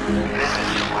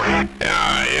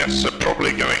 Yes, they're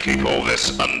probably gonna keep all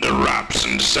this under wraps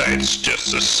and say it's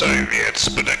just the Soviets,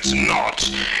 but it's not.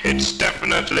 It's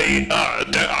definitely,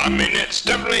 it's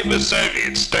definitely the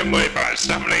Soviets. Don't worry about it, it's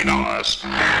definitely not us.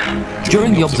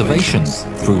 During the observations,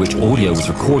 through which audio was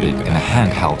recorded in a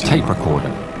handheld tape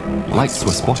recorder, lights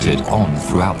were spotted on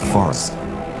throughout the forest.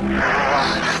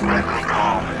 Deadly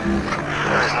calm.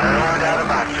 There's no doubt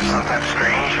about it. There's something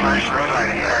strange flashing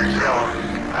light here.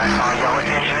 I saw yellow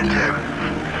attention too.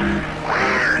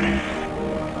 Weird.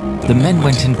 The men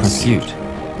went in pursuit.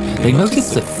 They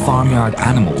noticed that farmyard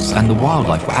animals and the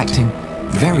wildlife were acting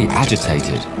very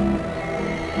agitated. 48,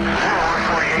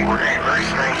 we're getting very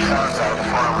strange sounds out of the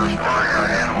farmer's barnyard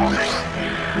animals.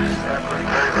 They're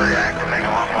very, very active, making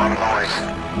a lot of noise.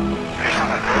 There's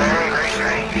something very, very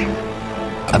strange.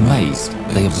 Amazed,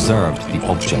 they observed the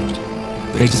object.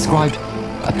 They described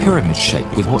a pyramid shape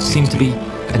with what seemed to be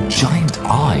a giant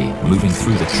eye moving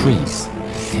through the trees.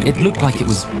 It looked like it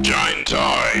was Giant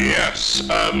eye, yes,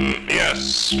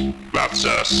 yes, that's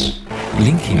us.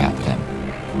 blinking at them.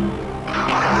 Look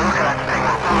at that thing.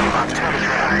 We're probably about 200 to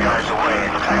 300 yards away.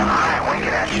 It looks like an eye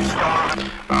winking at you.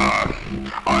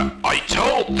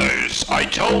 I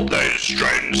told those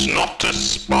drones not to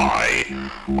spy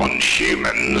on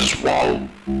humans while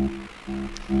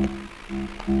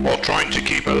trying to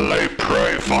keep a low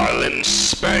profile in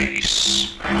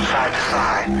space. Side to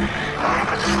side. When you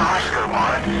put the starscope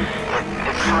on it,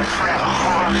 it sort of has a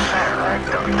hollow center, right?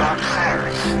 Dark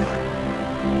centers.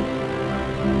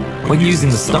 When using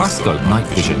the starscope night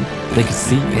vision, they could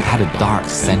see it had a dark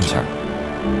center.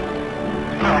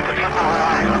 Like the people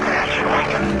eye looking at you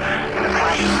winking, and the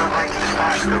flash is so bright to the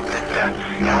starscope that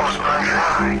it almost burns your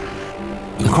eye.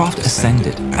 The craft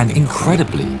ascended, and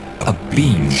incredibly, a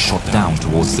beam shot down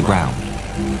towards the ground.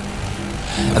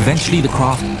 Eventually, the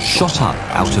craft shot up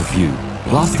out of view,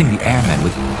 blasting the airmen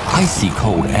with icy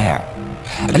cold air.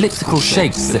 Elliptical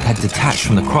shapes that had detached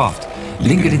from the craft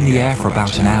lingered in the air for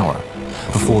about an hour,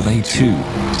 before they too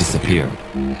disappeared.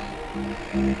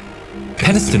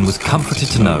 Peniston was comforted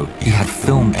to know he had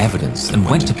film evidence and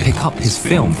went to pick up his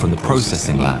film from the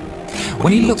processing lab.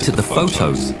 When he looked at the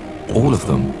photos, all of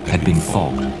them had been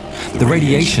fogged. The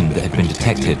radiation that had been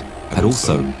detected had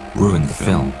also ruined the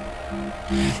film.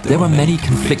 There were many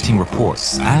conflicting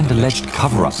reports and alleged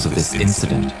cover-ups of this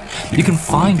incident. You can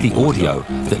find the audio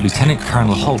that Lieutenant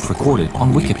Colonel Holt recorded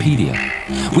on Wikipedia.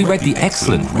 We read the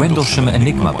excellent Rendlesham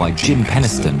Enigma by Jim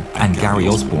Peniston and Gary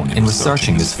Osborne in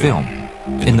researching this film.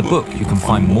 In the book, you can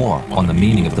find more on the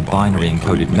meaning of the binary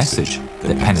encoded message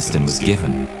that Peniston was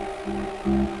given.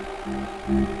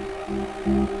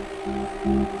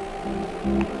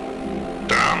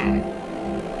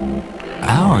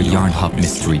 Our Yarn Hub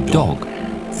mystery dog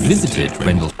visited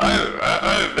Rendlesham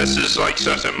This is like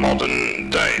such a modern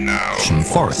day now.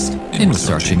 Forest in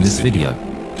researching this video.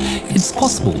 It's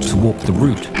possible to walk the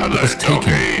route that was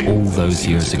taken all those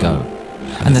years ago,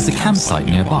 and there's a campsite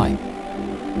nearby.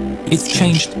 It's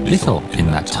changed little in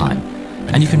that time,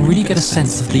 and you can really get a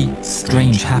sense of the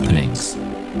strange happenings.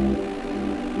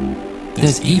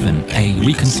 There's even a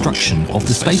reconstruction of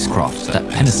the spacecraft that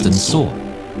Peniston saw.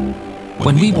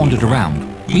 When we wandered around,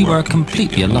 we were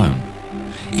completely alone.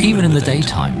 Even in the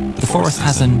daytime, the forest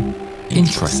has an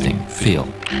interesting feel.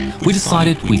 We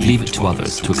decided we'd leave it to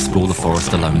others to explore the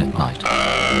forest alone at night.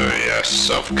 Oh, yes,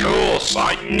 of course,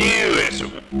 I knew it.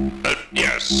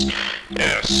 Yes,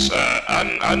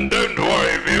 and don't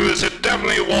worry, viewers, it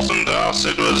definitely wasn't us,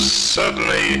 it was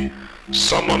certainly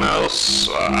someone else,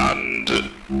 and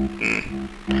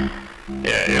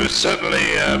yeah, it was certainly,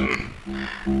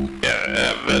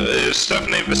 it was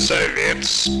definitely the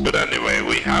Soviets. But anyway,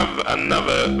 we have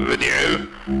another video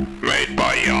made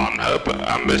by Yarn Hub,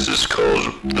 and this is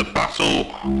called The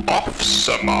Battle Off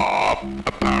Samar,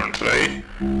 apparently.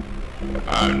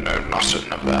 Oh no, not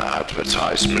another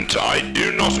advertisement. I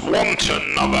do not want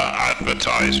another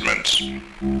advertisement.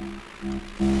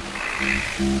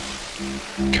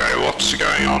 Okay, what's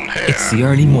going on here? It's the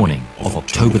early morning of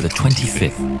October the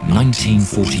 25th,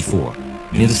 1944,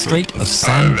 near the Strait of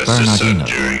San Bernardino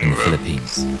in the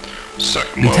Philippines.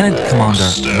 Lieutenant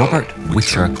Commander Robert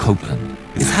Witcher Copeland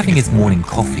is having his morning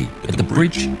coffee at the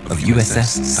bridge of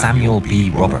USS Samuel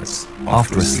B. Roberts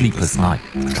after a sleepless night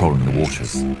patrolling the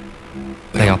waters.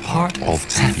 They are part of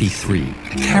Taffy 3,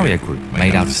 a carrier group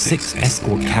made out of 6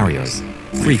 escort carriers,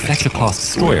 3 Fletcher-class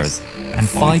destroyers, and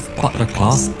 5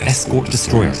 Butler-class escort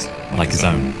destroyers, like his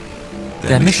own.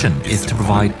 Their mission is to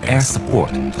provide air support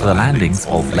for the landings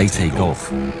of Leyte Gulf,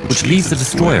 which leaves the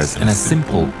destroyers in a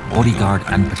simple bodyguard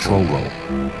and patrol role.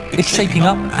 It's shaping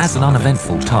up as an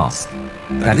uneventful task.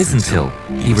 That is until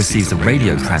he receives a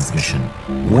radio transmission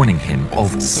warning him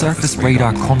of surface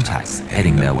radar contacts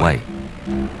heading their way.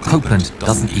 Copeland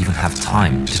doesn't even have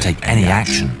time to take any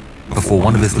action before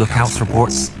one of his lookouts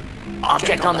reports,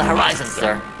 Object on the horizon,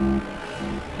 sir.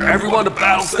 Everyone to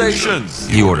battle stations!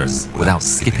 He orders without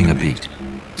skipping a beat.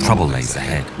 Trouble lays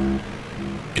ahead.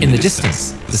 In the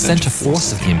distance, the center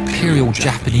force of the Imperial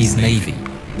Japanese Navy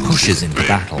pushes into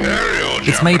battle.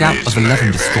 It's made out of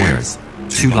 11 destroyers,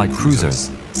 2 light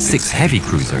cruisers, 6 heavy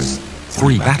cruisers,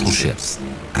 3 battleships,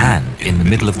 and in the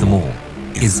middle of them all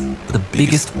is the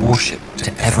biggest warship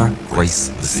to ever grace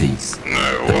the seas.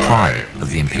 The pride of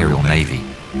the Imperial Navy,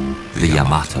 the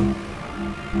Yamato.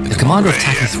 The commander of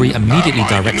Taffy 3 immediately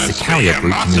directs the carrier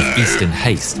group to move east in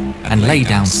haste and lay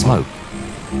down smoke.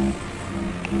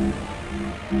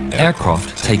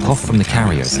 Aircraft take off from the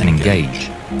carriers and engage.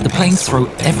 The planes throw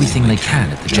everything they can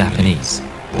at the Japanese.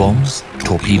 Bombs,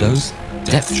 torpedoes,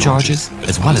 depth charges,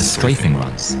 as well as strafing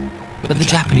runs. But the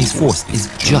Japanese force is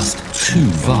just too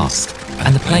vast,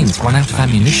 and the planes run out of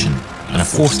ammunition and are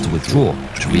forced to withdraw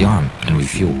to rearm and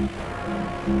refuel.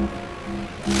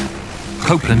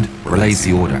 Copeland relays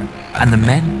the order, and the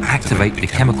men activate the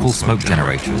chemical smoke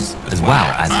generators, as well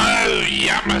as... Oh,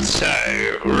 Yamato,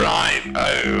 right,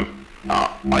 oh.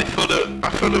 I thought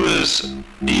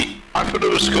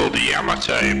it was called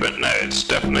Yamato, but no, it's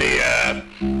definitely,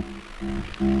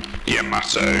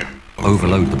 Yamato.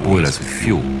 Overload the boilers with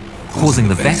fuel, causing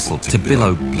the vessel to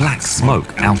billow black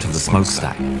smoke out of the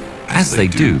smokestack. As they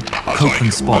do,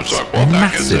 Copeland spots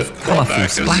massive, colourful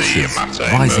splashes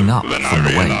rising up from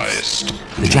the waves.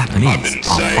 The Japanese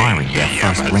are firing their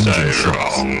first ranging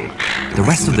shots. The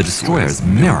rest of the destroyers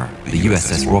mirror the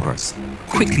USS Roberts,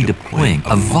 quickly deploying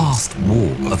a vast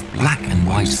wall of black and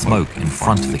white smoke in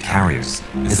front of the carriers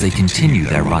as they continue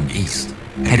their run east,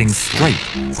 heading straight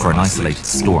for an isolated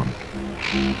storm.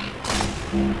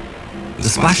 The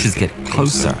splashes get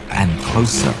closer and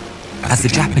closer as the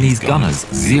Japanese gunners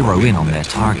zero in on their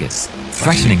targets,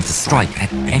 threatening to strike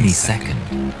at any second.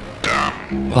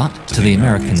 But to the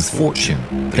Americans'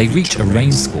 fortune, they reach a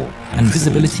rain score and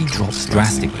visibility drops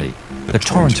drastically. The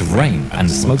torrent of rain and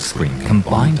the smokescreen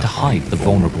combine to hide the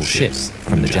vulnerable ships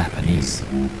from the Japanese.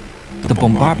 The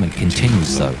bombardment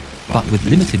continues though, but with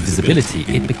limited visibility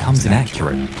it becomes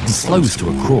inaccurate and slows to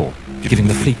a crawl, giving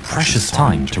the fleet precious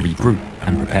time to regroup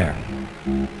and prepare.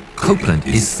 Copeland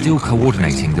is still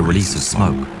coordinating the release of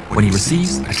smoke when he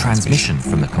receives a transmission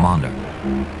from the commander.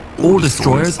 All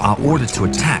destroyers are ordered to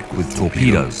attack with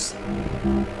torpedoes.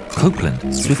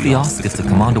 Copeland swiftly asks if the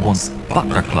commander wants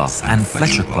Butler-class and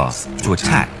Fletcher-class to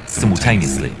attack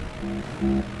simultaneously.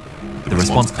 The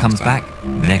response comes back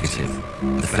negative.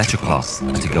 The Fletcher-class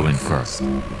are to go in first.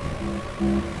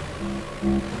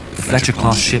 The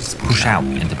Fletcher-class ships push out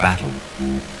into battle.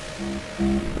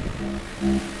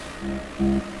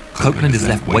 Copeland is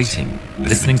left waiting,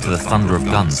 listening to the thunder of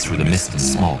guns through the mist and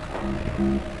smog.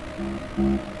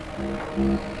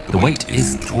 The wait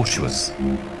is tortuous.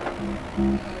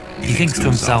 He thinks to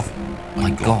himself,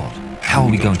 my God, how are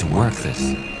we going to work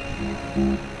this?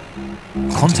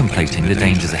 Contemplating the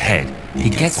dangers ahead, he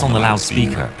gets on the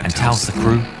loudspeaker and tells the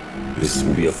crew, this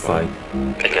will be a fight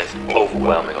against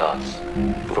overwhelming odds,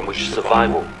 from which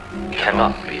survival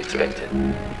cannot be expected.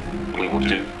 We will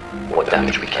do what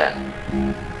damage we can.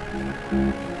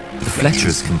 The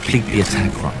Fletchers complete the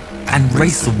attack run and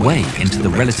race away into the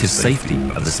relative safety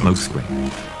of the smokescreen,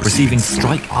 receiving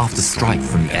strike after strike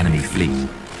from the enemy fleet.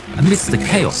 Amidst the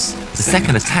chaos, the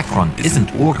second attack run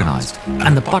isn't organized,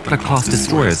 and the Butler-class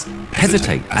destroyers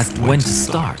hesitate as to when to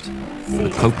start.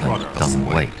 But Copeland doesn't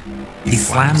wait. He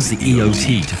slams the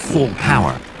EOT to full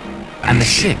power, and the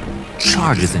ship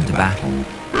charges into battle.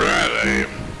 Really?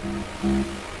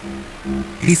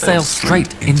 He sails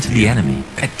straight into the enemy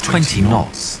at 20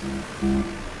 knots.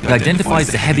 He identifies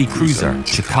the heavy cruiser,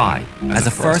 Chikai, as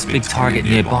a first big target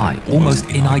nearby, almost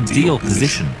in ideal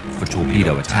position for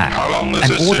torpedo attack,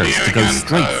 and orders to go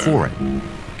straight for it.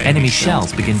 Enemy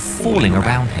shells begin falling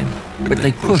around him, but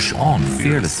they push on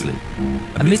fearlessly.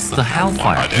 Amidst the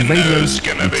hellfire, he radios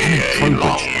Lieutenant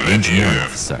Trowbridge, the engineering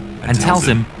officer, and tells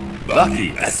him,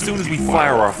 Lucky, as soon as we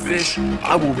fire our fish,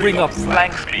 I will ring up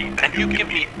flank speed, and you give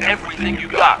me everything you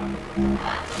got.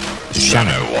 The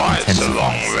shadow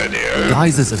intensifies.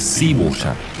 Geysers of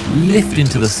seawater lift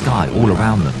into the sky all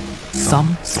around them,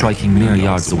 some striking mere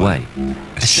yards away.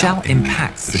 A shell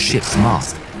impacts the ship's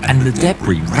mast, and the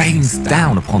debris rains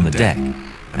down upon the deck.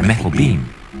 A metal beam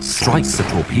strikes the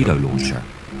torpedo launcher,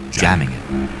 jamming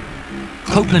it.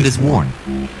 Copeland is warned,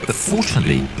 but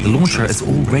fortunately the launcher is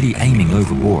already aiming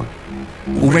overboard.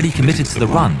 Already committed to the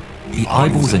run, He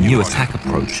eyeballs a new attack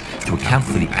approach to account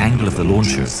for the angle of the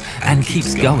launchers and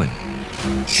keeps going.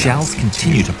 Shells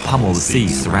continue to pummel the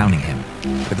seas surrounding him,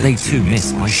 but they too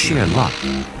miss by sheer luck.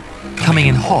 Coming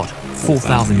in hot,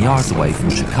 4,000 yards away from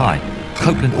Chikai,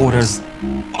 Copeland orders,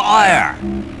 "Fire!"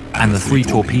 and the 3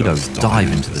 torpedoes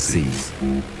dive into the seas.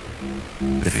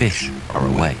 The fish are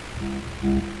away.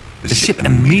 The ship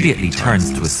immediately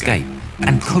turns to escape,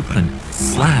 and Copeland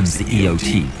slams the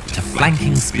EOT to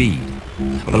flanking speed.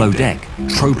 Below deck,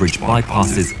 Trowbridge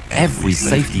bypasses every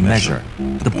safety measure.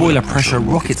 The boiler pressure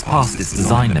rockets past its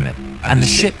design limit, and the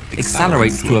ship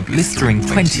accelerates to a blistering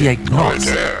 28 knots.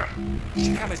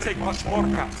 Can't take much more,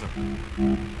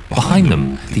 Captain. Behind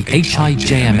them, the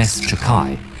HIJMS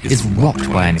Chikai is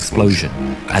rocked by an explosion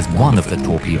as one of the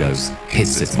torpedoes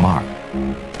hits its mark.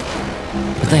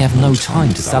 But they have no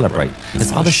time to celebrate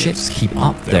as other ships keep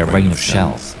up their rain of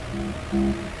shells.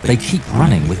 They keep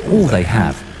running with all they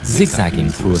have, zigzagging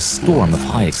through a storm of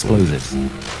high explosives.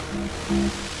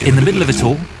 In the middle of it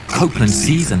all, Copeland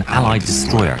sees an Allied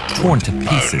destroyer torn to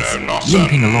pieces,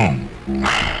 limping along.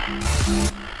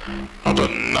 Not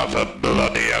another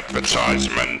bloody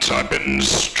advertisement. I've been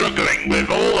struggling with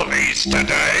all of these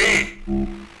today.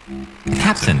 The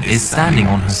captain is standing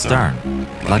on her stern,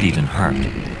 bloodied and hurt,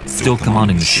 still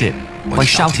commanding the ship by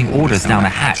shouting orders down a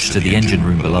hatch to the engine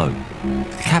room below.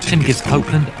 The captain gives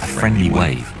Copeland a friendly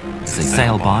wave as they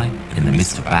sail by in the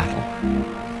midst of battle.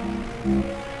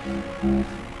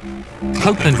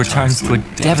 Copeland returns to a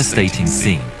devastating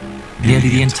scene. Nearly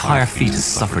the entire fleet has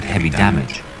suffered heavy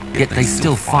damage, yet they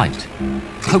still fight.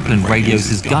 Copeland radios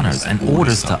his gunners and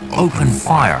orders to open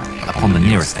fire upon the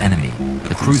nearest enemy,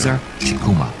 the cruiser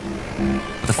Chikuma.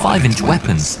 The 5-inch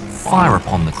weapons fire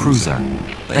upon the cruiser.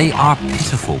 They are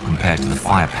pitiful compared to the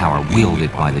firepower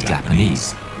wielded by the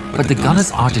Japanese, but the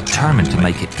gunners are determined to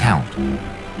make it count.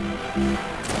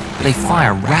 They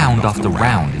fire round after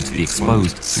round into the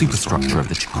exposed superstructure of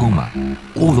the Chikuma,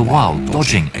 all the while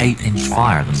dodging 8-inch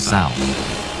fire themselves.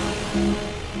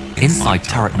 Inside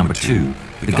turret number 2,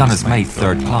 the gunner's mate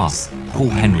 3rd class, Paul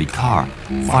Henry Carr,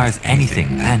 fires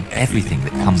anything and everything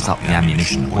that comes up the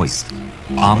ammunition hoist.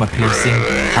 Armor-piercing,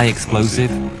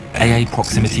 high-explosive, AA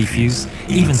proximity fuse,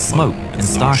 even smoke and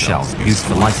star shells used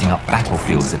for lighting up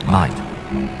battlefields at night.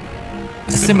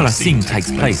 A similar scene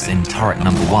takes place in turret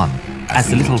number 1, as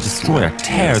the little destroyer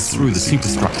tears through the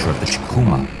superstructure of the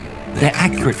Chikuma. Their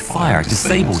accurate fire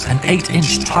disables an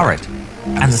 8-inch turret,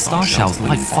 and the star shells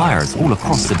light fires all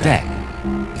across the deck.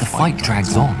 The fight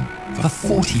drags on for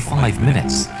 45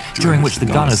 minutes, during which the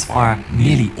gunners fire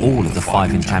nearly all of the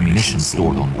 5-inch ammunition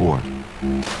stored on board.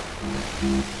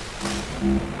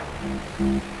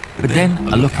 But then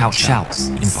a lookout shouts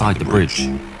inside the bridge,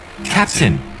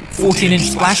 "Captain, 14-inch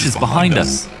splashes behind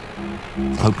us!"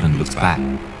 Copeland looks back,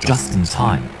 just in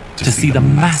time, to see the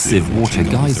massive water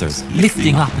geysers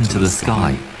lifting up into the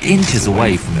sky, inches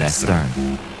away from their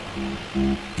stern.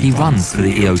 He runs for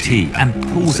the EOT and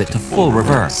pulls it to full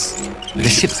reverse. The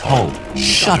ship's hull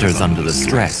shudders under the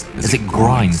stress as it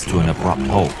grinds to an abrupt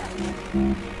halt.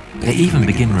 They even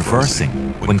begin reversing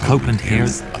when Copeland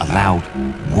hears a loud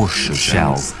whoosh of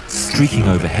shells streaking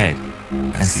overhead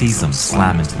and sees them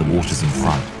slam into the waters in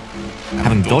front.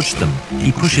 Having dodged them,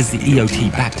 he pushes the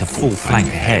EOT back to full flank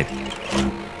ahead,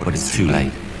 but it's too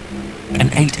late. An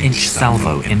 8-inch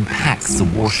salvo impacts the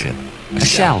warship. A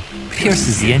shell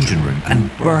pierces the engine room and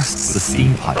bursts the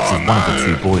steam pipes of one of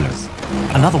the 2 boilers.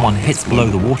 Another one hits below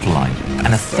the waterline,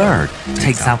 and a third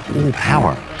takes out all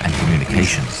power and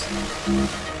communications.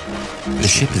 The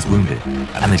ship is wounded,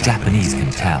 and the Japanese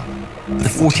can tell. The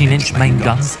 14-inch main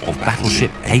guns of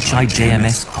battleship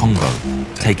HIJMS Congo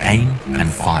take aim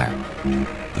and fire.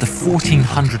 The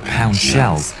 1,400-pound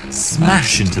shells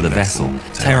smash into the vessel,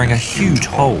 tearing a huge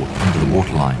hole under the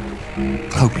waterline.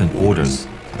 Copeland orders,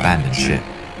 abandon ship.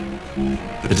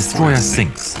 The destroyer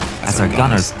sinks as her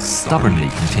gunners stubbornly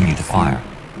continue to fire.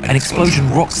 An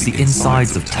explosion rocks the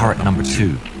insides of turret number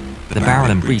 2. The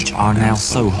barrel and breech are now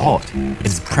so hot, it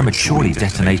has prematurely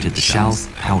detonated the shell's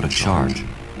powder charge.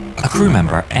 A crew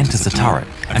member enters the turret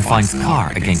and finds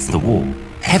Carr against the wall,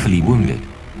 heavily wounded,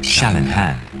 shell in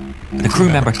hand. The crew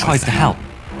member tries to help,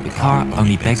 but Carr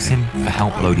only begs him for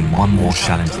help loading one more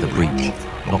shell into the breech,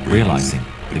 not realizing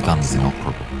the gun is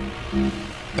inoperable.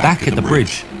 Back at the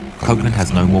bridge, Copeland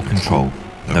has no more control,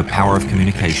 no power of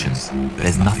communications.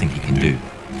 There's nothing he can do.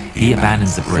 He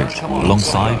abandons the bridge,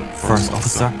 alongside First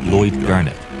Officer Lloyd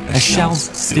Gurnett, as shells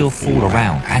still fall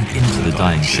around and into the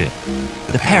dying ship.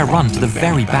 The pair run to the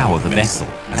very bow of the vessel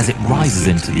as it rises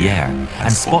into the air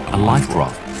and spot a life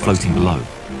raft floating below.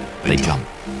 They jump.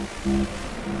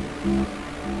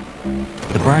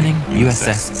 The burning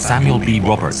USS Samuel B.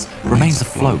 Roberts remains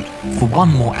afloat for one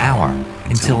more hour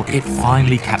until it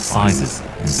finally capsizes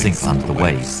and sinks under the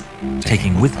waves,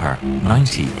 taking with her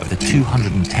 90 of the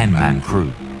 210-man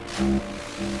crew.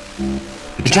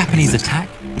 The Japanese attack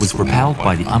was repelled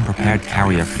by the unprepared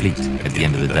carrier fleet at the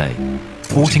end of the day,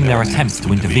 thwarting their attempts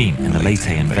to intervene in the Leyte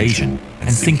invasion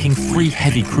and sinking 3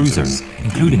 heavy cruisers,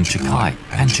 including Chikai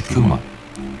and Chikuma.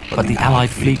 But the Allied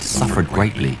fleet suffered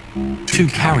greatly. 2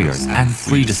 carriers and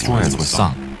 3 destroyers were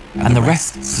sunk, and the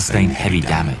rest sustained heavy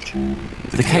damage.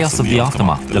 The chaos of the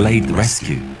aftermath delayed the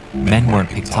rescue. Men weren't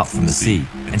picked up from the sea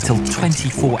until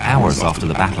 24 hours after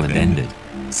the battle had ended,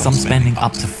 some spending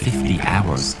up to 50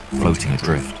 hours floating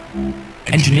adrift.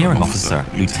 Engineering Officer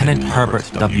Lieutenant Herbert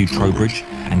W. Trowbridge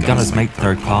and Gunner's Mate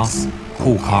 3rd Class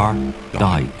Paul Carr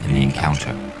died in the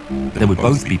encounter. They would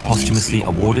both be posthumously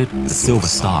awarded the Silver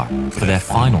Star for their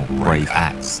final brave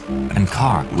acts, and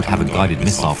Carr would have a guided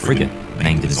missile frigate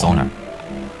named in his honor.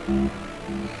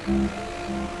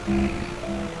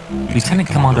 Lieutenant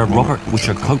Commander Robert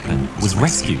Witcher Copeland was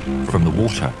rescued from the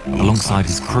water alongside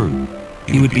his crew.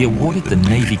 He would be awarded the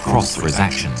Navy Cross for his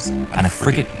actions, and a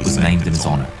frigate was named in his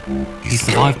honor. He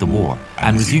survived the war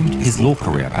and resumed his law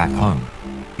career back home.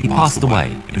 He passed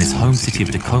away in his home city of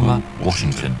Tacoma,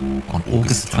 Washington, on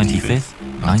August 25th,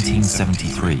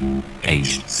 1973,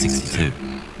 aged 62.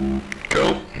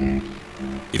 Cool.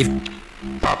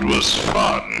 That was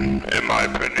fun, in my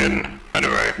opinion.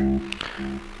 Anyway,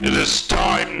 it is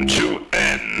time to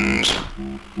end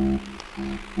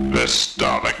this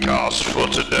Dalekcast for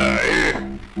today.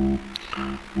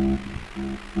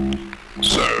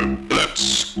 So,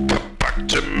 let's come back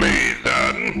to me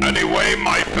then. Anyway,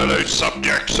 my fellow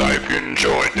subjects, I hope you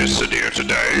enjoyed this video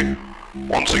today.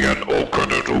 Once again, all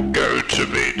credit will go to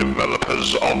the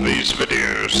developers of these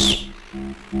videos.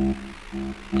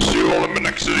 See you all in the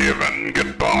next video then,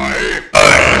 goodbye.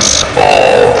 Thanks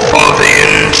all for the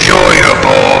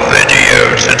enjoyable video.